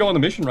mean, we can go on the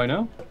mission right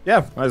now.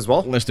 Yeah, might as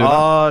well. Let's do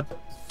that.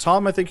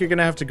 Tom, I think you're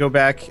gonna have to go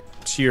back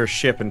to your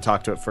ship and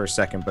talk to it for a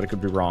second, but it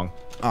could be wrong.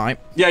 Alright.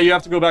 Yeah, you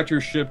have to go back to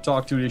your ship,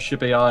 talk to the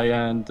ship AI,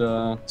 and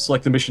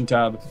select the mission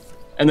tab,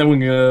 and then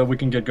we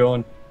can get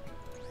going.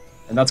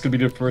 And that's gonna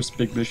be the first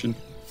big mission.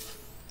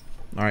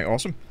 Alright,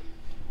 awesome.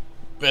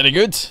 Very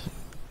good.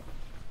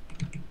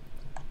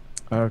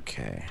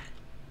 Okay.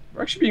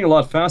 We're actually being a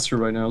lot faster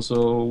right now,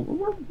 so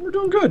we're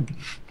doing good.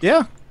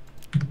 Yeah.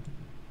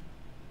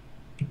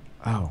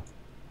 Oh.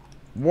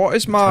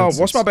 What's my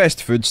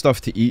best food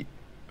stuff to eat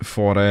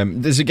for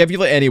does it give you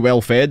like any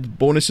well-fed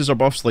bonuses or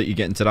buffs like you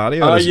get in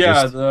Terraria? Or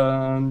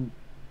yeah,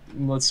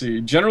 let's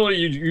see. Generally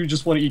you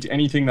just want to eat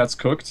anything that's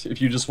cooked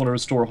if you just want to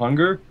restore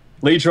hunger.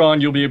 Later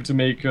on you'll be able to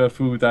make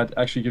food that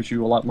actually gives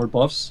you a lot more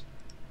buffs.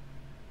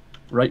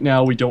 Right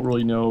now we don't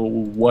really know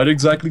what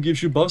exactly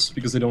gives you buffs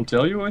because they don't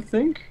tell you, I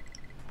think.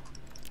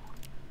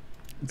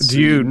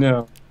 Do you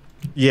know?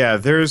 Yeah,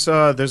 there's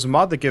a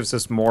mod that gives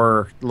us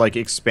more like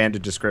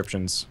expanded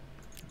descriptions.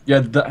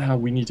 Yeah,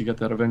 we need to get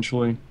that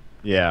eventually.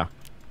 Yeah.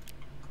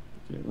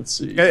 Okay, let's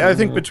see. I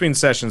think between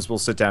sessions we'll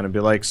sit down and be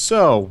like,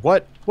 so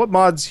what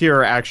mods here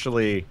are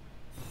actually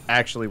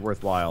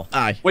worthwhile?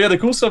 Aye. Well, yeah, the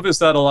cool stuff is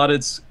that a lot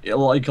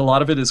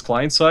of it is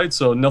client side,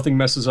 so nothing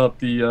messes up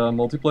the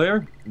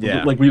multiplayer.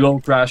 Yeah. Like we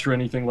don't crash or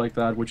anything like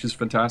that, which is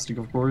fantastic,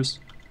 of course.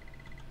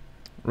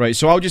 Right,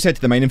 so I'll just head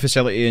to the mining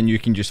facility and you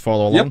can just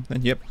follow along.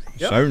 Then, yep.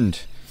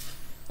 Sound.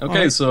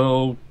 Okay,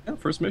 so yeah,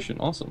 first mission,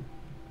 awesome.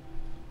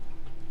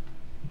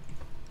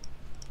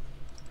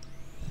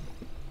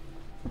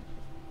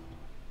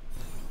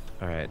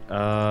 All right.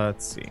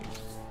 Let's see.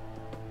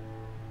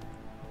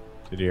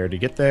 Did he already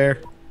get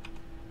there?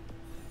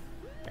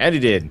 And he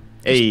did.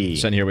 Hey.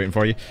 Sitting here waiting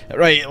for you.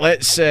 Right,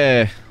 let's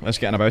get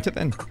on about it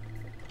then.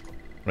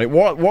 Right,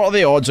 what are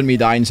the odds on me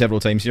dying several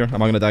times here?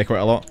 Am I gonna die quite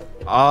a lot?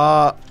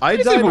 I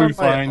died on my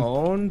fine.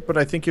 own, but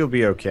I think you'll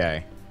be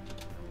okay.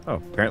 Oh,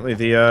 apparently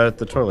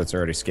the toilets are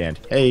already scanned.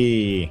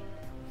 Hey.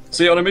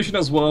 So yeah, on a mission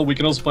as well, we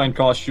can also find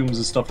costumes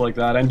and stuff like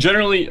that. And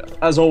generally,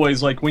 as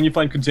always, like when you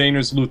find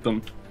containers, loot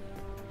them.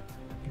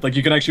 Like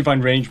you can actually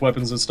find ranged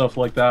weapons and stuff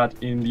like that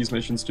in these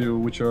missions too,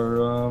 which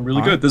are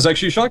really good. There's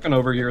actually a shotgun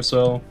over here,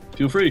 so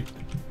feel free.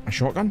 A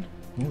shotgun?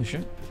 Holy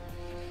shit.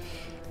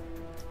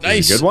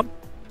 Nice. Is it a good one?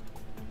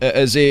 It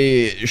is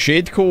a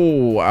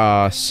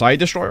Shadeco side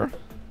destroyer?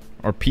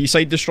 Or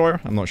P-side destroyer?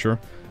 I'm not sure.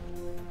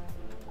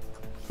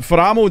 For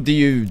ammo, do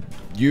you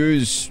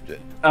use...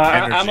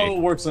 ammo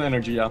works on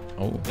energy, yeah.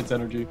 Oh. It's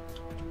energy.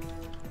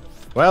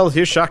 Well,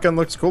 his shotgun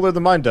looks cooler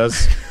than mine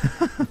does.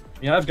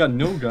 Yeah, I've got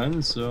no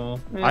gun, so...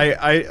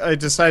 I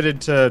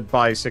decided to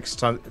buy 6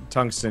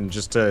 tungsten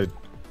just to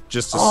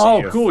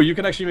Oh, see cool, you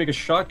can actually make a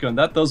shotgun.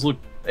 That does look...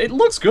 It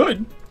looks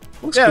good.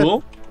 Looks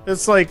cool.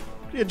 It's like,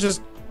 it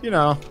just, you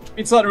know...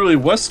 It's not really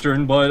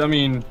Western, but I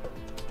mean...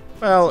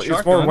 Well,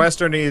 it's more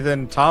Western-y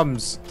than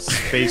Tom's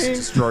space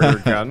destroyer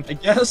gun. I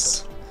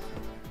guess.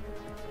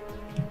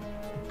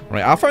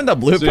 Right, I found a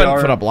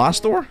blueprint for a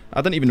blast door.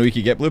 I didn't even know you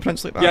could get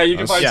blueprints like that. Yeah, you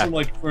can find some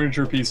like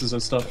furniture pieces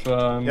and stuff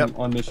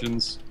on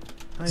missions.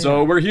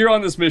 So we're here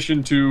on this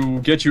mission to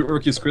get you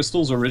Urkius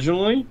crystals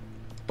originally,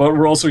 but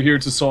we're also here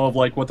to solve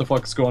like what the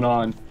fuck is going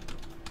on.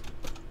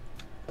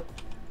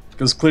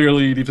 Because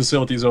clearly the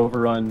facility is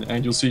overrun,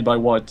 and you'll see by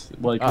what,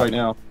 like right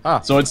now.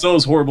 So it's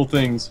those horrible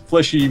things,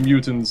 fleshy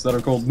mutants that are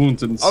called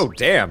mutants. Oh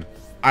damn!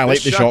 I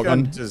like the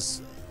shotgun.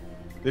 This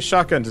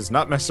shotgun does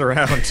not mess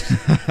around.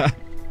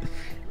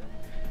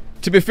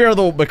 To be fair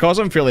though, because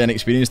I'm fairly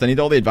inexperienced, I need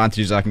all the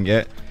advantages I can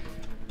get.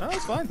 Oh,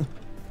 that's fine.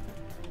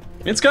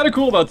 It's kind of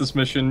cool about this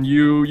mission.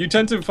 You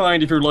tend to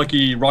find, if you're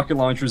lucky, rocket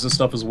launchers and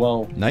stuff as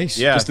well. Nice.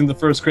 Yeah. Just in the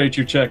first crate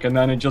you check, and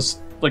then it just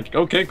like,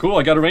 okay, cool,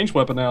 I got a ranged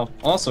weapon now.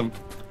 Awesome.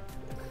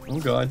 Oh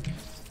god.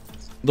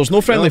 There's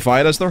no friendly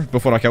fire, is there,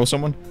 before I kill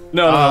someone?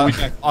 No, we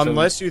can't.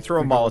 Unless you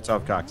throw a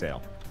Molotov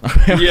cocktail.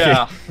 Okay.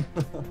 Yeah.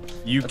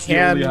 You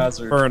can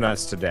burn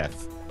us to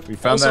death. We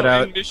found that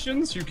out. In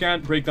missions, you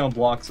can't break down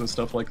blocks and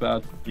stuff like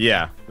that.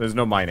 Yeah, there's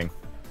no mining.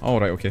 Oh,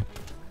 right, okay.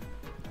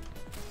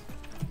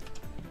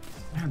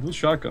 Man, those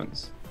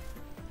shotguns.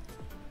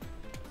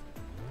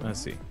 Let's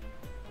see.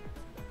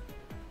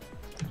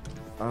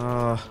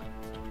 Let's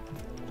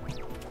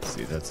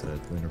see, that's a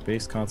lunar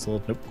base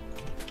console. Nope.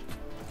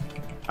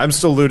 I'm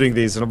still looting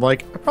these, and I'm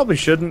like, I probably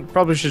shouldn't.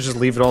 Probably should just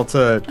leave it all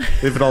to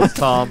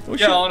Tom.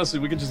 Yeah, honestly,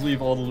 we could just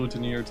leave all the loot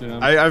in here to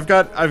him. I've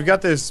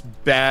got this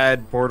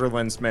bad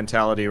Borderlands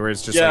mentality where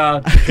it's just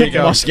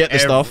you must get the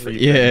stuff.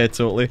 Yeah,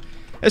 totally.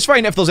 It's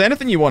fine if there's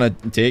anything you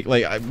want to take.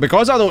 Like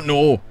because I don't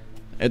know,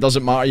 it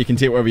doesn't matter. You can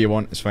take whatever you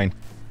want. It's fine.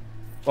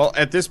 Well,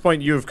 at this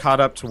point, you have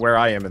caught up to where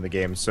I am in the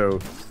game, so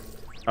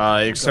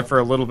except for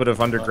a little bit of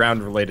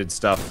underground related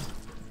stuff,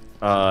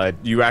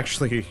 you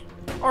actually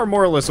are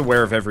more or less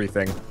aware of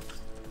everything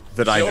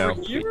that I know.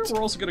 Over here,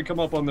 we're also gonna come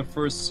up on the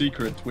first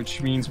secret,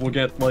 which means we'll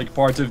get like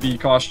part of the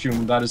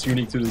costume that is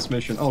unique to this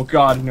mission. Oh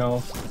god,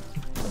 no.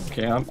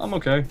 Okay, I'm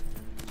okay.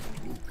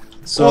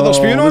 So they're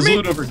spewing on me?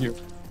 Loot over here.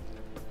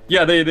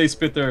 Yeah, they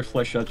spit their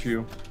flesh at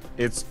you.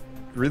 It's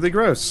really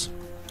gross.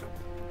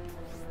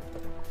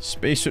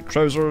 Spacesuit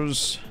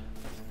trousers.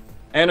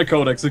 And a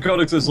codex. The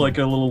codex is like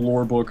a little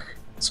lore book,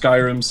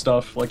 Skyrim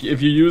stuff. Like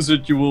if you use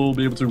it, you will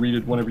be able to read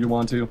it whenever you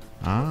want to.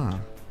 Ah,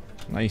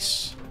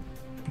 nice.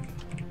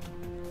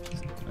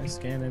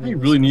 I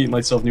really need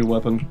myself a new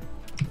weapon.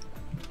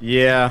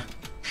 Yeah.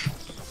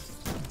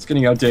 It's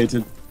getting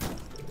outdated.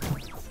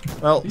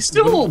 Well, they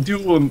still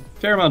do a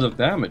fair amount of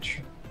damage.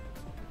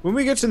 When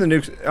we get to the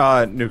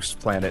next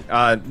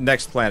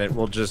planet,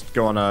 we'll just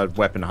go on a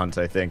weapon hunt,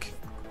 I think.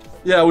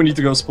 Yeah, we need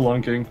to go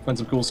spelunking, find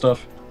some cool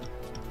stuff.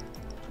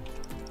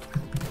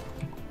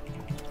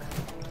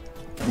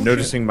 I'm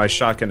noticing my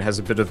shotgun has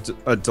a bit of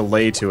a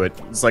delay to it.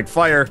 It's like,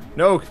 fire!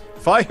 No!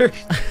 Fire!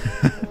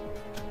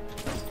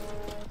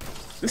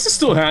 This is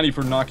still handy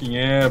for knocking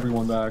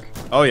everyone back.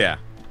 Oh yeah.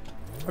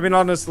 I mean,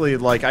 honestly,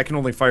 like, I can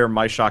only fire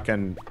my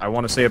shotgun, I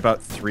want to say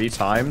about 3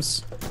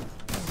 times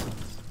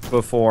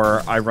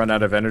before I run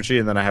out of energy,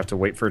 and then I have to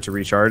wait for it to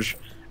recharge.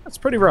 That's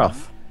pretty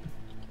rough.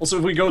 Also,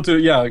 if we go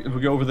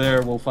over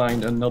there, we'll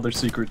find another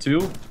secret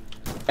too.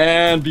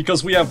 And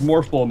because we have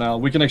Morph Ball now,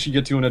 we can actually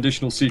get to an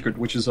additional secret,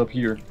 which is up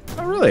here.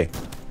 Oh, really?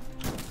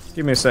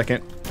 Give me a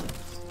second.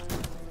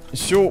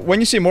 So, when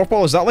you say Morph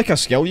Ball, is that like a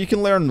skill you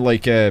can learn?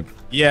 Like, yeah,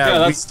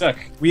 that's tech.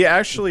 We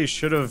actually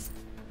should have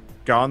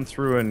gone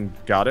through and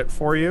got it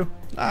for you.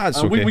 Ah, it's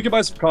okay. We could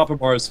buy some copper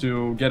bars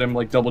to get him,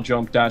 like, double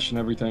jump, dash, and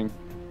everything.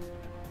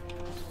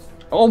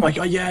 Oh my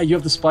god, yeah, you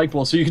have the spike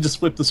ball, so you can just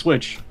flip the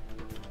switch.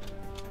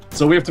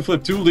 So we have to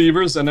flip 2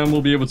 levers, and then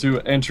we'll be able to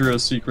enter a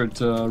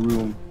secret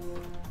room.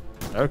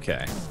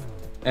 Okay.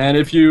 And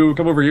if you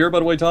come over here, by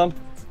the way, Tom,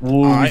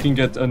 we can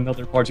get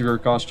another part of your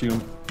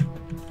costume.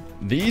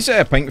 These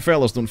pink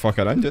fellas don't fuck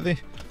around, do they?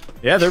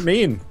 Yeah, they're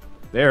mean.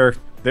 They're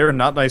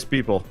not nice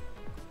people.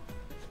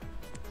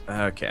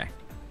 Okay.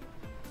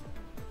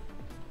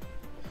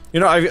 You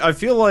know, I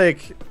feel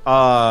like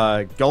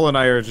Gull and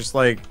I are just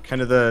like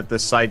kind of the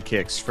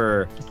sidekicks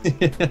for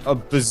a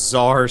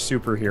bizarre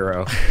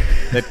superhero.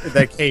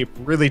 That cape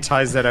really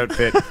ties that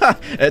outfit.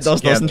 It does,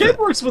 doesn't it? Cape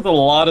works with a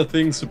lot of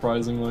things,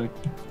 surprisingly.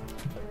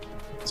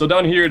 So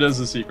down here, there's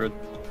a secret.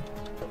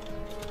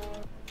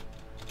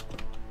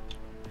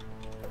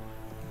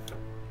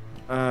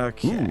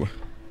 Okay. Ooh.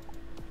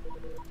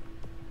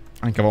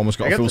 I think I've almost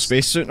got a full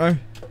spacesuit now.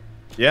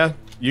 Yeah,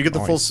 you get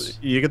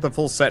the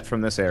full set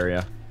from this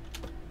area.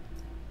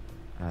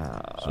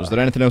 So is there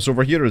anything else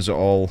over here, or is it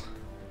all...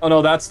 Oh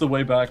no, that's the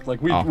way back.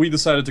 Like, we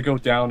decided to go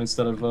down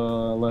instead of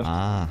left.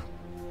 Ah.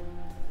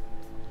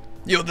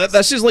 Yo,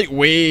 this is like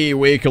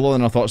way cooler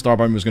than I thought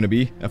Starbound was going to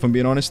be, if I'm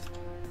being honest.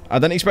 I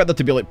didn't expect there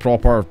to be like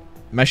proper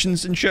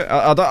missions and shit.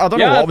 I don't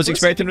know what I was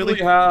expecting, really.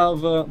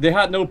 They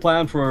had no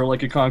plan for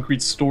like a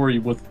concrete story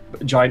with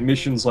giant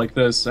missions like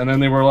this, and then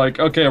they were like,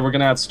 okay, we're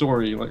gonna add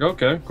story. Like,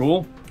 okay,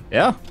 cool.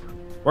 Yeah,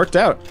 worked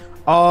out.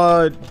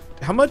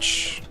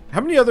 How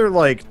many other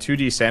like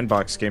 2D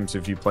sandbox games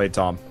have you played,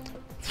 Tom?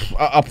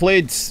 I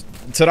played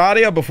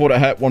Terraria before it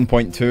hit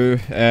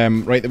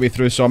 1.2, right the way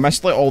through, so I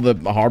missed like all the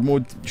hard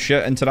mode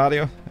shit in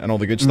Terraria and all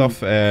the good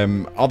stuff.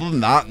 Other than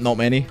that, not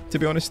many, to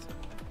be honest.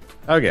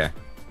 Okay.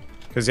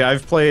 Because yeah,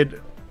 I've played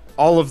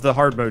all of the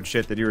hard mode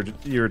shit that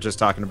you were just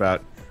talking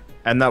about,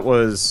 and that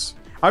was...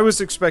 I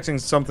was expecting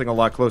something a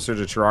lot closer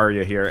to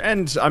Terraria here,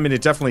 and I mean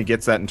it definitely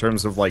gets that in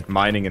terms of like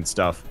mining and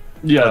stuff.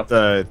 Yeah.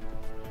 But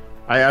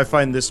I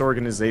find this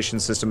organization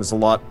system is a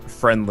lot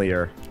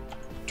friendlier.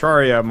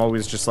 Terraria, I'm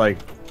always just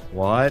like,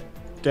 what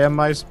am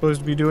I supposed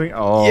to be doing?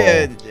 Oh,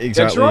 yeah,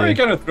 exactly. Yeah, Terraria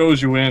kind of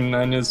throws you in,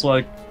 and it's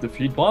like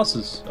defeat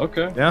bosses.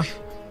 Okay. Yeah.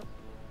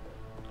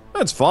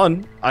 That's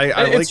fun.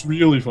 It's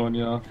really fun,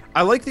 yeah.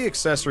 I like the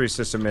accessory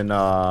system in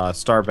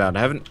Starbound.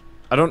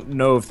 I don't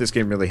know if this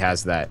game really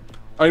has that.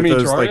 Oh, you mean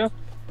Terraria?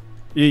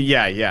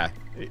 Like, yeah.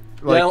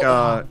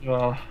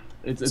 Like,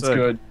 it's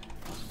good.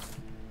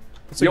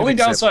 The only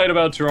downside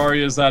about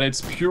Terraria is that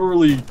it's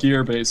purely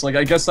gear-based. Like,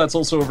 I guess that's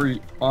also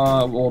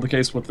the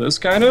case with this,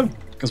 kind of.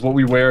 Because what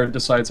we wear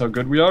decides how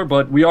good we are,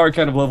 but we are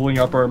kind of leveling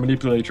up our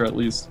manipulator, at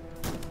least.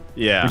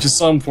 Yeah. Which is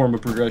some form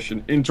of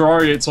progression. In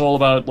Terraria, it's all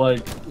about,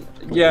 like,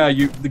 yeah,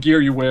 the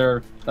gear you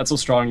wear, that's how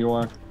strong you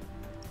are.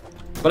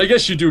 But I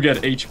guess you do get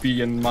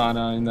HP and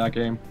mana in that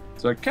game.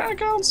 So it kind of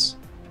counts.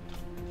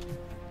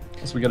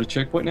 So we got a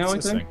checkpoint now, I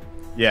think?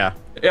 Yeah.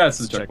 Yeah, it's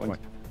a checkpoint.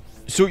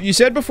 So you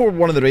said before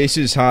one of the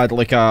races had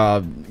like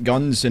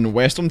guns and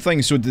western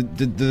things. So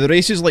did the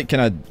races like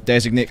kind of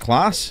designate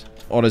class,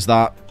 or is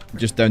that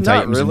just down to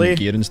items and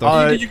gear and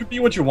stuff? You can be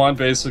what you want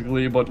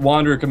basically, but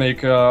Wanderer can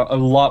make a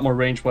lot more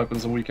ranged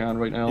weapons than we can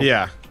right now.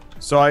 Yeah.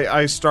 So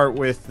I start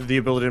with the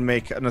ability to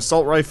make an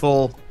assault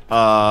rifle,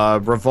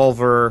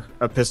 revolver,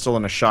 a pistol,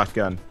 and a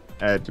shotgun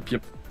at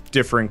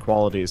differing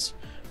qualities.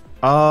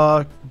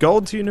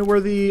 Gold, do you know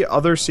where the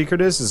other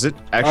secret is? Is it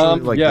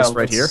actually like this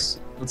right here?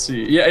 Let's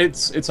see. Yeah,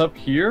 it's up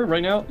here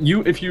right now.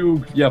 If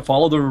you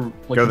follow the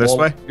go this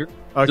way. Here,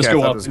 okay, just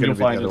go up and you'll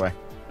find it.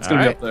 It's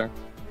gonna be up there.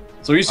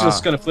 So he's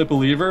just gonna flip a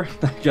lever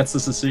that gets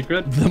us a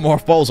secret. The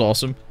morph ball's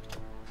awesome.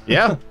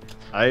 Yeah,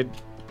 I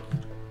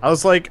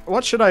was like,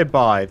 what should I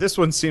buy? This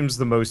one seems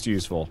the most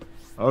useful.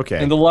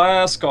 Okay. And the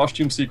last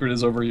costume secret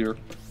is over here.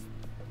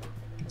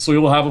 So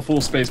you'll have a full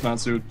spaceman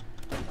suit.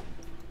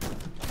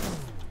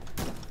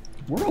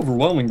 We're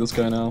overwhelming this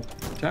guy now.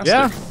 Fantastic.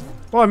 Yeah.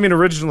 Well, I mean,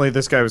 originally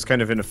this guy was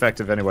kind of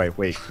ineffective anyway.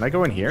 Wait, can I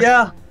go in here?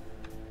 Yeah.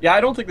 Yeah,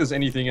 I don't think there's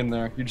anything in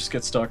there. You just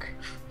get stuck.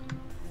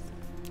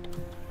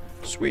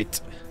 Sweet.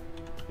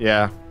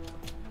 Yeah.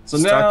 So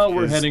now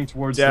we're heading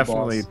towards the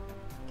boss.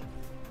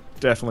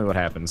 Definitely what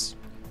happens.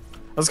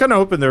 I was kind of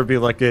hoping there would be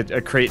like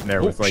a crate in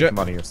there with like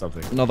money or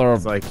something. Another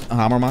like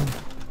hammerman.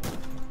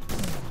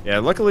 Yeah,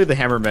 luckily the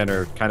hammermen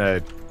are kind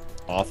of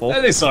awful.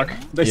 Yeah, they suck.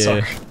 They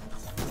suck.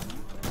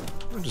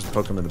 I'll just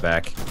poke them in the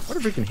back. What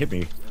if he can hit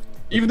me?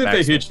 Even if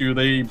they hit you,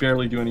 they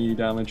barely do any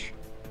damage.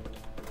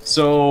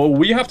 So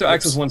we have to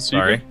access one secret.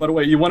 Sorry. By the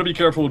way, you want to be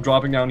careful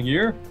dropping down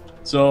here.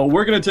 So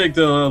we're gonna take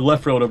the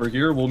left road over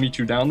here. We'll meet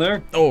you down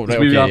there. Oh, right,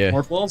 we got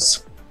more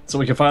walls. So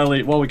we can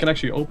finally, we can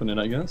actually open it,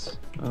 I guess.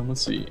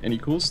 Let's see, any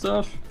cool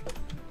stuff?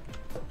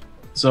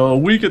 So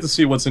we get to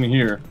see what's in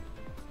here.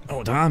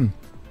 Oh, damn.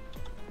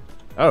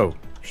 Oh,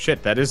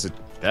 shit, that's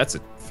a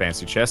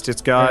fancy chest.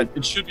 It's got...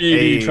 It should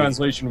be the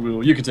translation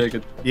wheel. You can take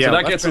it. Yeah, so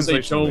that gets us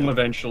a tome wheel.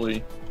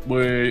 eventually.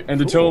 And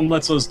the tome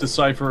lets us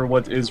decipher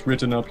what is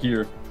written up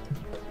here.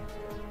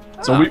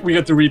 So we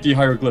get to read the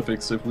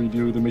hieroglyphics if we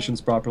do the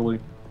missions properly.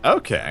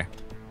 Okay.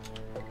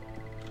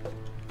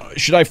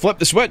 Should I flip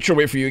the switch or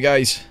wait for you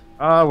guys?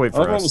 Wait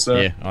for us.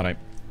 Yeah, alright.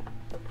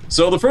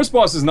 So the first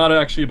boss is not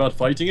actually about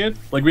fighting it.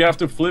 Like, we have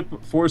to flip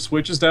 4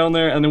 switches down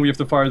there, and then we have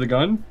to fire the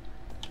gun.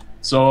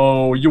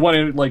 So you want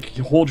to, like,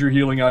 hold your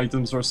healing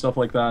items or stuff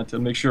like that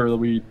and make sure that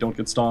we don't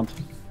get stomped.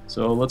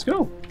 So let's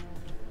go.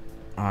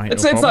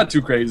 It's not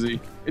too crazy.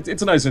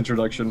 It's a nice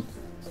introduction.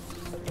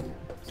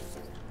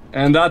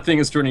 And that thing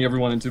is turning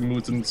everyone into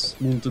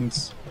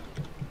mutants.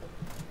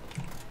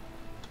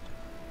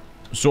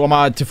 So am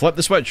I to flip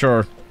the switch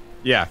or?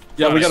 Yeah.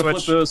 Yeah, we gotta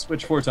flip the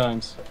switch 4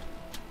 times.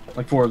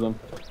 Like 4 of them.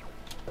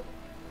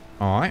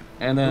 Alright.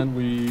 And then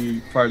we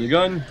fire the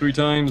gun 3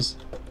 times.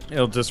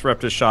 It'll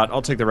disrupt his shot.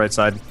 I'll take the right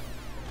side.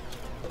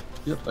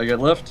 Yep, I get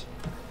left.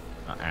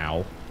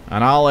 Ow.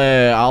 And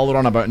I'll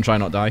run about and try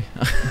not die.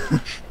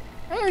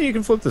 You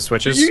can flip the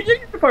switches. You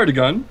can fire the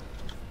gun.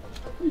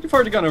 You can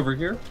fire the gun over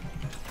here.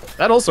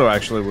 That also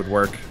actually would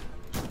work.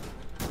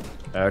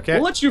 Okay.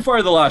 We'll let you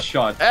fire the last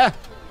shot.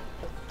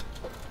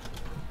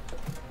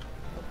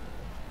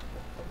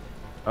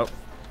 Oh,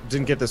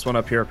 didn't get this one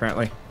up here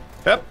apparently.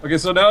 Yep. Okay,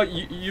 so now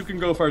you can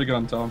go fire the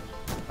gun, Tom.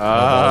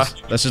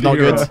 This is not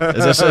good.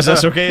 Is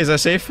this okay? Is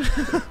this safe?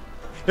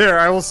 Here,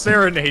 I will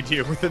serenade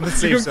you within the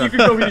safe zone. You can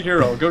go be the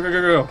hero. Go.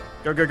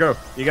 Go.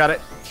 You got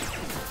it.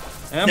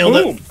 And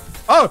boom!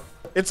 Oh!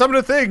 It summoned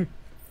a thing!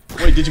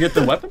 Wait, did you get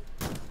the weapon?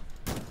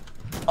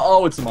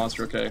 Oh, it's a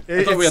monster, okay.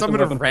 It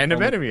summoned a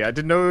random enemy. I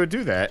didn't know it would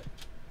do that.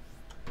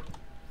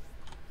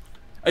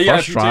 Yeah,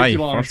 First if you try. take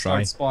too long, First try.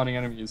 start spawning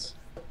enemies.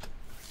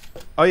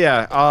 Oh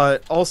yeah,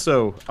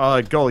 also,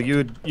 Gull,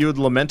 you had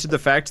lamented the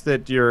fact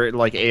that your,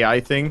 like,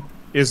 AI thing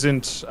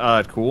isn't,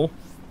 cool.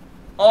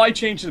 Oh, I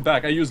changed it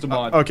back. I used a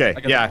mod. Okay,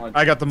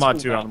 I got the mod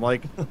too, cool and I'm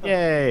like,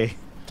 yay.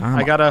 Damn,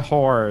 I got a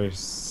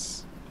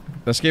horse.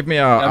 This gave me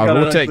a I've got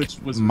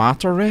Rotic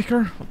matter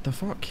wrecker? What the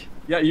fuck?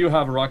 Yeah, you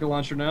have a rocket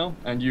launcher now,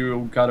 and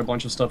you got a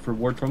bunch of stuff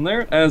reward from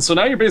there. And so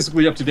now you're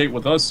basically up to date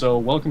with us, so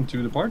welcome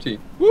to the party.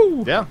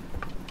 Woo! Yeah.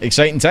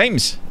 Exciting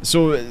times.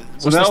 So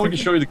now we can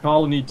show you the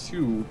colony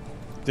too.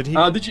 Did he?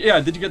 Did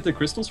you get the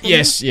crystals from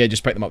Yes, yeah,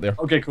 just pick them up there.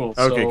 Okay, cool.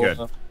 Okay, so, good.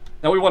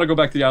 Now we want to go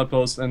back to the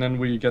outpost, and then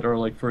we get our,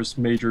 like, first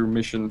major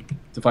mission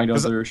to find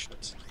out their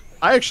shit.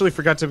 I actually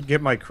forgot to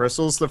get my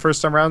crystals the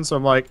first time around, so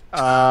I'm like,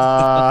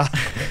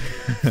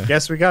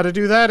 guess we gotta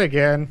do that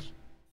again.